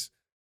think it's,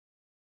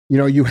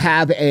 you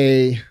have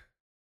a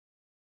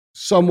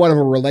somewhat of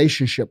a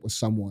relationship with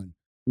someone,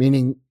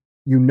 meaning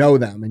you know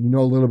them and you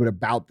know a little bit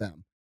about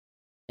them,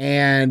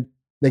 and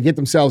they get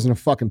themselves in a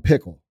fucking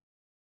pickle.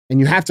 And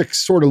you have to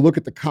sort of look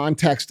at the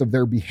context of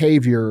their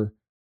behavior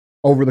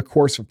over the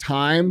course of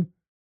time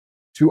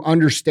to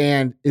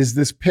understand, is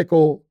this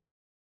pickle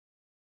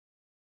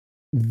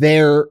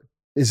there?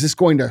 Is this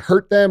going to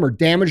hurt them or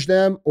damage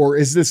them? Or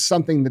is this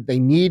something that they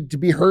need to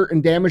be hurt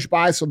and damaged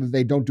by so that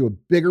they don't do a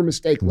bigger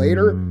mistake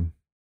later?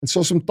 And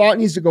so some thought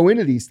needs to go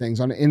into these things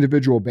on an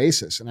individual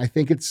basis. And I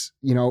think it's,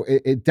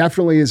 it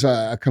definitely is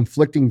a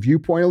conflicting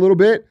viewpoint a little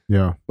bit.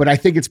 Yeah. But I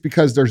think it's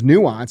because there's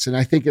nuance, and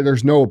I think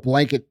there's no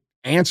blanket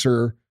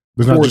answer.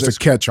 There's not just a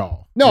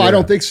catch-all. No, I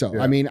don't think so.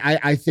 Yeah. I mean,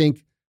 I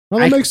think. Well,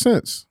 that makes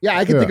sense. Yeah,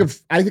 I can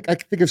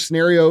think of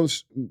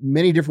scenarios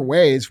many different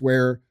ways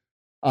where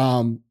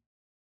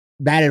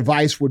that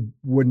advice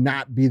would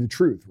not be the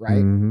truth,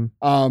 right?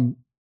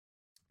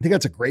 I think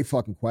that's a great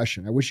fucking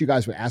question. I wish you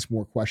guys would ask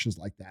more questions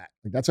like that.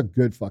 Like, that's a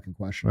good fucking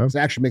question. It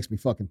actually makes me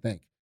fucking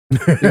think. You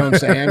know what I'm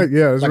saying?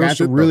 Yeah. Like, I have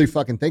to really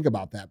fucking think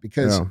about that,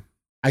 because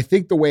I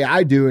think the way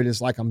I do it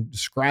is like I'm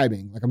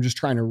describing, like I'm just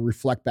trying to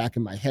reflect back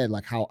in my head,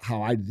 like how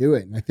I do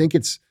it. And I think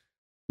it's,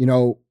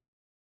 the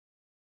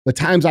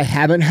times I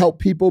haven't helped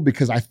people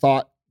because I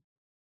thought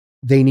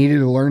they needed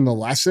to learn the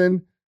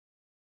lesson,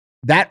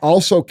 that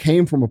also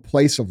came from a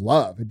place of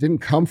love. It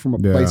didn't come from a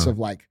place of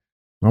like,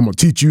 I'm going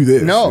to teach you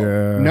this.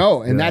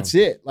 No. And that's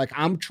it. Like,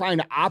 I'm trying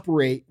to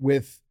operate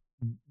with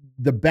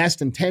the best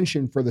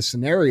intention for the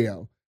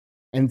scenario.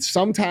 And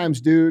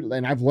sometimes, dude,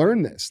 and I've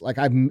learned this, like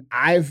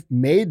I've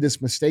made this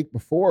mistake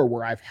before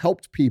where I've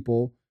helped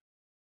people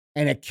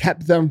and it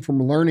kept them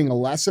from learning a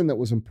lesson that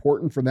was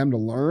important for them to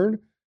learn.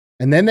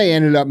 And then they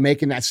ended up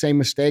making that same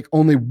mistake,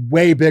 only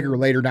way bigger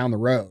later down the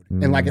road.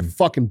 And like, it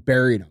fucking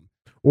buried them.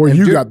 Or and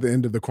you got the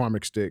end of the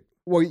karmic stick.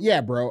 Well,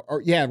 yeah, bro.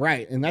 Or yeah,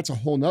 right. And that's a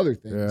whole nother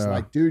thing. Yeah. It's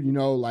like, dude,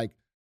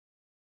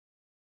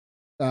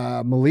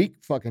 Malik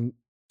fucking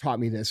taught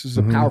me this. This is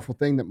a powerful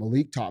thing that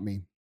Malik taught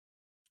me,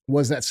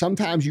 was that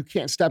sometimes you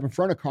can't step in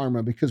front of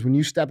karma, because when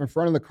you step in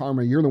front of the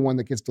karma, you're the one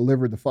that gets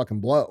delivered the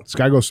fucking blow. This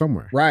guy goes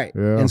somewhere. Right.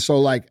 Yeah. And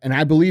so and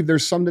I believe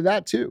there's some to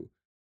that too,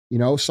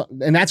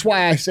 and that's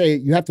why I say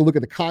you have to look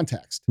at the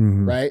context,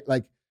 right?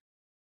 Like,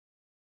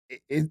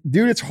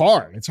 dude, it's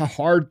hard. It's a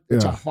hard,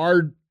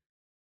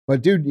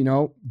 but dude,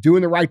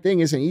 doing the right thing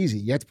isn't easy.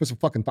 You have to put some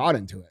fucking thought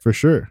into it. For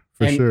sure.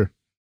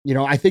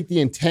 I think the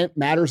intent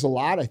matters a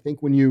lot. I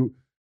think when you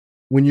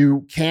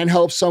can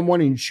help someone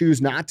and you choose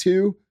not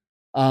to,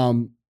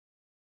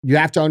 you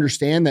have to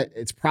understand that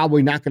it's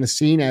probably not going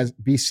to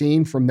be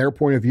seen from their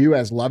point of view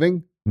as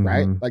loving,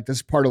 right? Like, this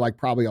is part of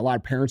probably a lot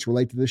of parents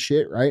relate to this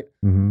shit, right?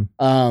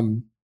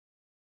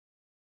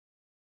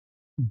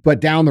 But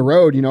down the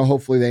road,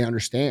 hopefully they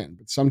understand.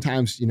 But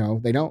sometimes,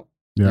 they don't.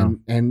 Yeah.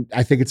 And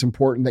I think it's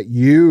important that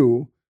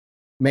you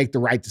make the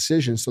right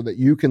decision so that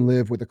you can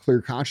live with a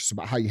clear conscience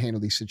about how you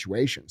handle these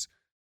situations.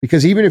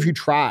 Because even if you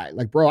try,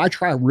 bro, I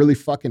try really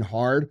fucking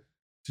hard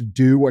to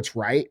do what's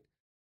right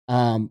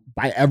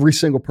by every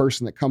single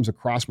person that comes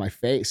across my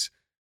face.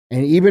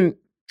 And even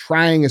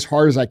trying as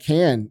hard as I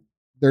can,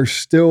 there's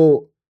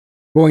still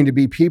going to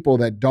be people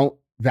that don't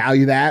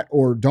value that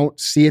or don't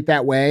see it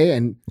that way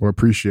or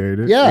appreciate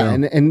it. Yeah.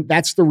 And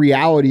that's the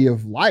reality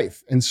of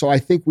life. And so I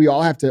think we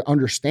all have to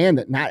understand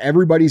that not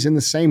everybody's in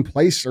the same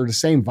place or the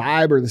same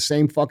vibe or the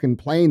same fucking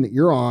plane that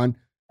you're on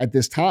at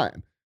this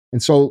time.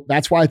 And so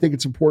that's why I think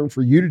it's important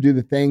for you to do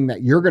the thing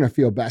that you're going to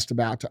feel best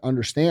about, to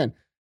understand.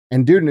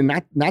 And dude, and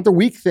not the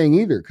weak thing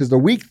either, because the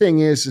weak thing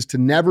is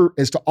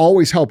to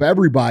always help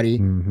everybody.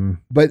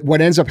 But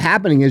what ends up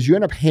happening is you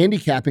end up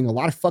handicapping a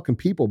lot of fucking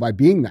people by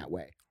being that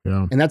way.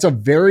 Yeah. And that's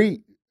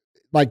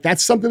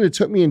that's something that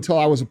took me until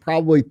I was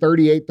probably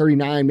 38,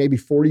 39, maybe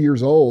 40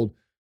 years old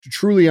to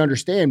truly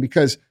understand,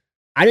 because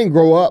I didn't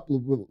grow up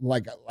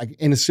like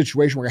in a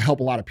situation where I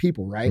help a lot of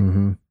people, right?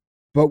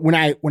 But when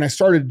I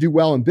started to do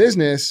well in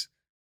business,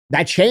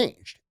 that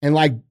changed.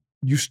 And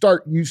you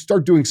start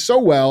doing so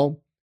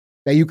well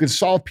that you can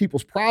solve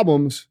people's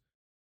problems,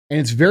 and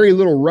it's very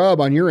little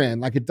rub on your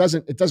end. Like, it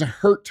doesn't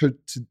hurt to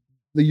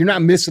you're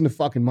not missing the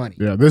fucking money.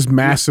 Yeah, this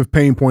massive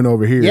pain point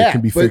over here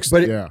can be fixed.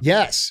 But yeah.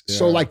 Yes. Yeah.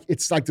 So like,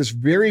 it's like this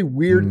very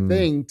weird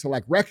thing to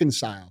like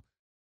reconcile.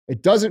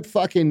 It doesn't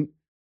fucking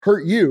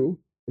hurt you.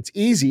 It's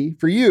easy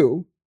for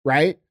you,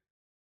 right?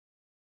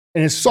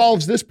 And it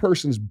solves this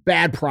person's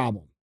bad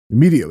problem.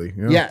 Immediately.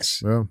 Yeah.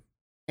 Yes. Yeah.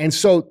 And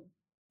so,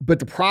 but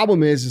the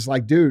problem is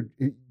like, dude,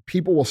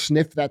 people will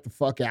sniff that the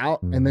fuck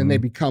out, and then they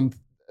become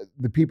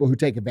the people who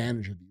take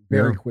advantage of you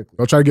very quickly.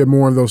 They'll try to get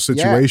more of those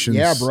situations.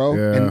 Yeah, bro.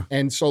 Yeah.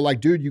 And so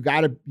like, dude, you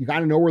gotta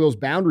know where those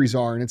boundaries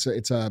are. And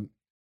it's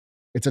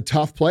a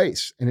tough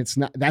place. And it's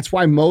not,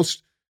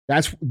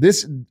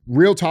 this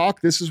real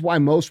talk. This is why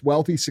most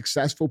wealthy,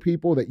 successful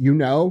people that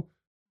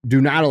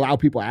do not allow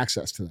people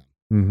access to them.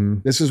 Mm-hmm.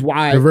 This is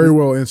why they're very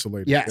well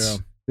insulated. Yes. Yeah.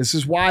 This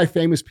is why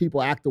famous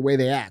people act the way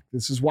they act.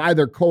 This is why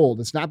they're cold.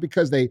 It's not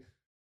because they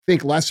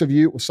think less of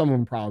you. Well, some of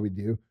them probably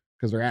do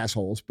because they're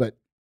assholes, but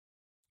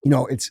a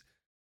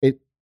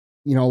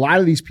lot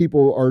of these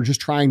people are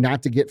just trying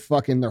not to get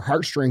fucking their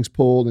heartstrings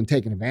pulled and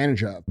taken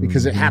advantage of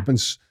because it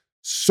happens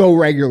so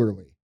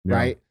regularly. Yeah.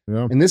 Right.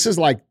 Yeah. And this is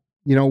like,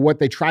 what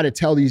they try to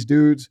tell these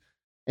dudes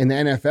in the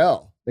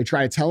NFL. They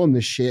try to tell them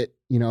this shit,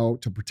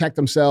 to protect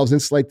themselves,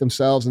 insulate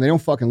themselves, and they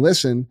don't fucking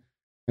listen.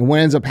 And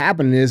what ends up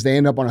happening is they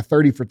end up on a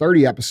 30 for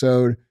 30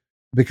 episode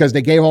because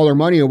they gave all their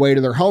money away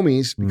to their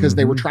homies because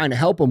they were trying to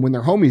help them when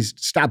their homies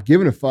stopped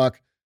giving a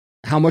fuck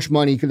how much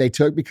money they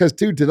took. Because,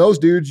 dude, to those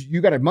dudes, you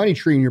got a money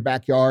tree in your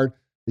backyard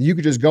that you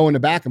could just go in the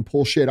back and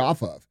pull shit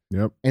off of.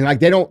 Yep. And like,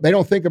 they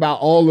don't think about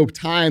all the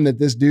time that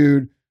this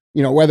dude,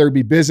 whether it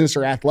be business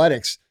or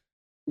athletics,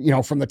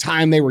 from the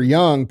time they were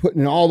young,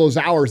 putting in all those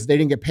hours that they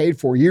didn't get paid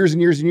for, years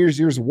and years and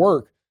years of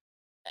work,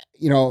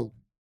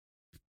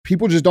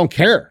 people just don't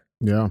care.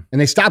 Yeah. And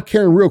they stop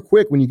caring real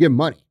quick when you give them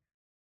money.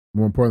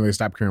 More importantly, they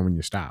stop caring when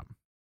you stop.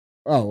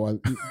 Oh,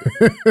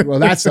 well,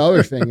 that's the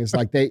other thing is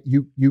like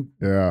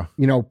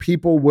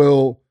people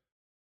will,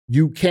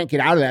 you can't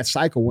get out of that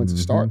cycle once it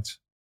starts,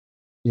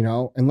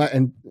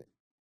 and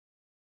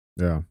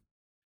yeah.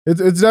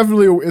 It's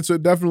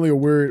definitely a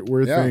weird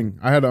thing.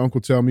 I had an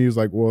uncle tell me, he was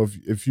like, well,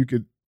 if you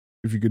could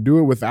do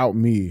it without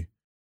me,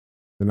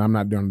 then I'm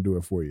not going to do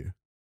it for you.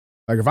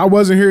 Like if I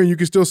wasn't here and you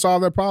could still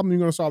solve that problem, you're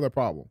going to solve that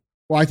problem.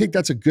 Well, I think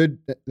that's a good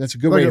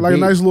way to like be.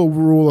 A nice little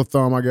rule of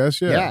thumb, I guess.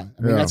 Yeah.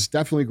 I mean, that's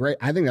definitely great.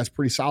 I think that's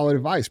pretty solid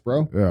advice,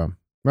 bro. Yeah.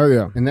 Oh,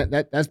 yeah. And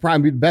that's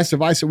probably the best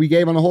advice that we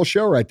gave on the whole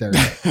show right there.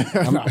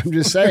 I'm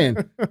just saying.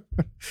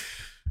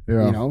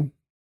 Yeah.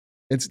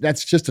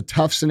 That's just a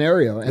tough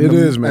scenario. And it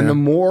is, man. And the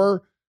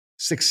more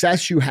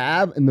success you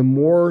have and the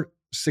more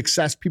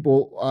success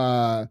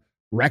people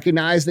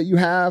recognize that you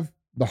have,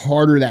 the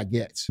harder that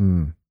gets.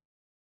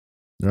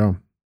 Yeah.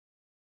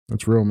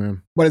 That's real,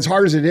 man. But as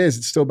hard as it is,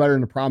 it's still better than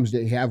the problems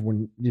that you have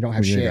when you don't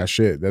have shit. Got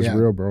shit. That's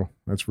real, bro.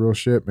 That's real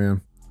shit, man.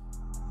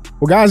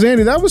 Well, guys,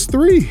 Andy, that was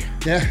 3.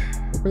 Yeah.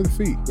 Pay the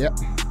fee. Yep.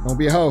 Don't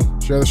be a hoe.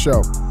 Share the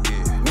show.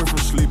 Went from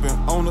sleeping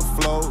on the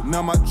floor,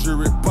 now my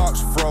jewelry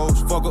box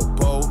froze. Fuck a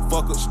bowl,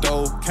 fuck a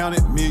stove,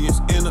 counted millions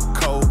in a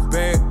cold.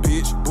 Bad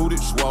bitch, booted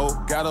swole,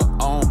 got her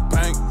on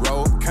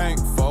bankroll, can't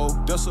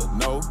fold, that's a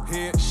no.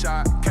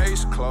 Headshot,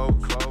 case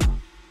closed.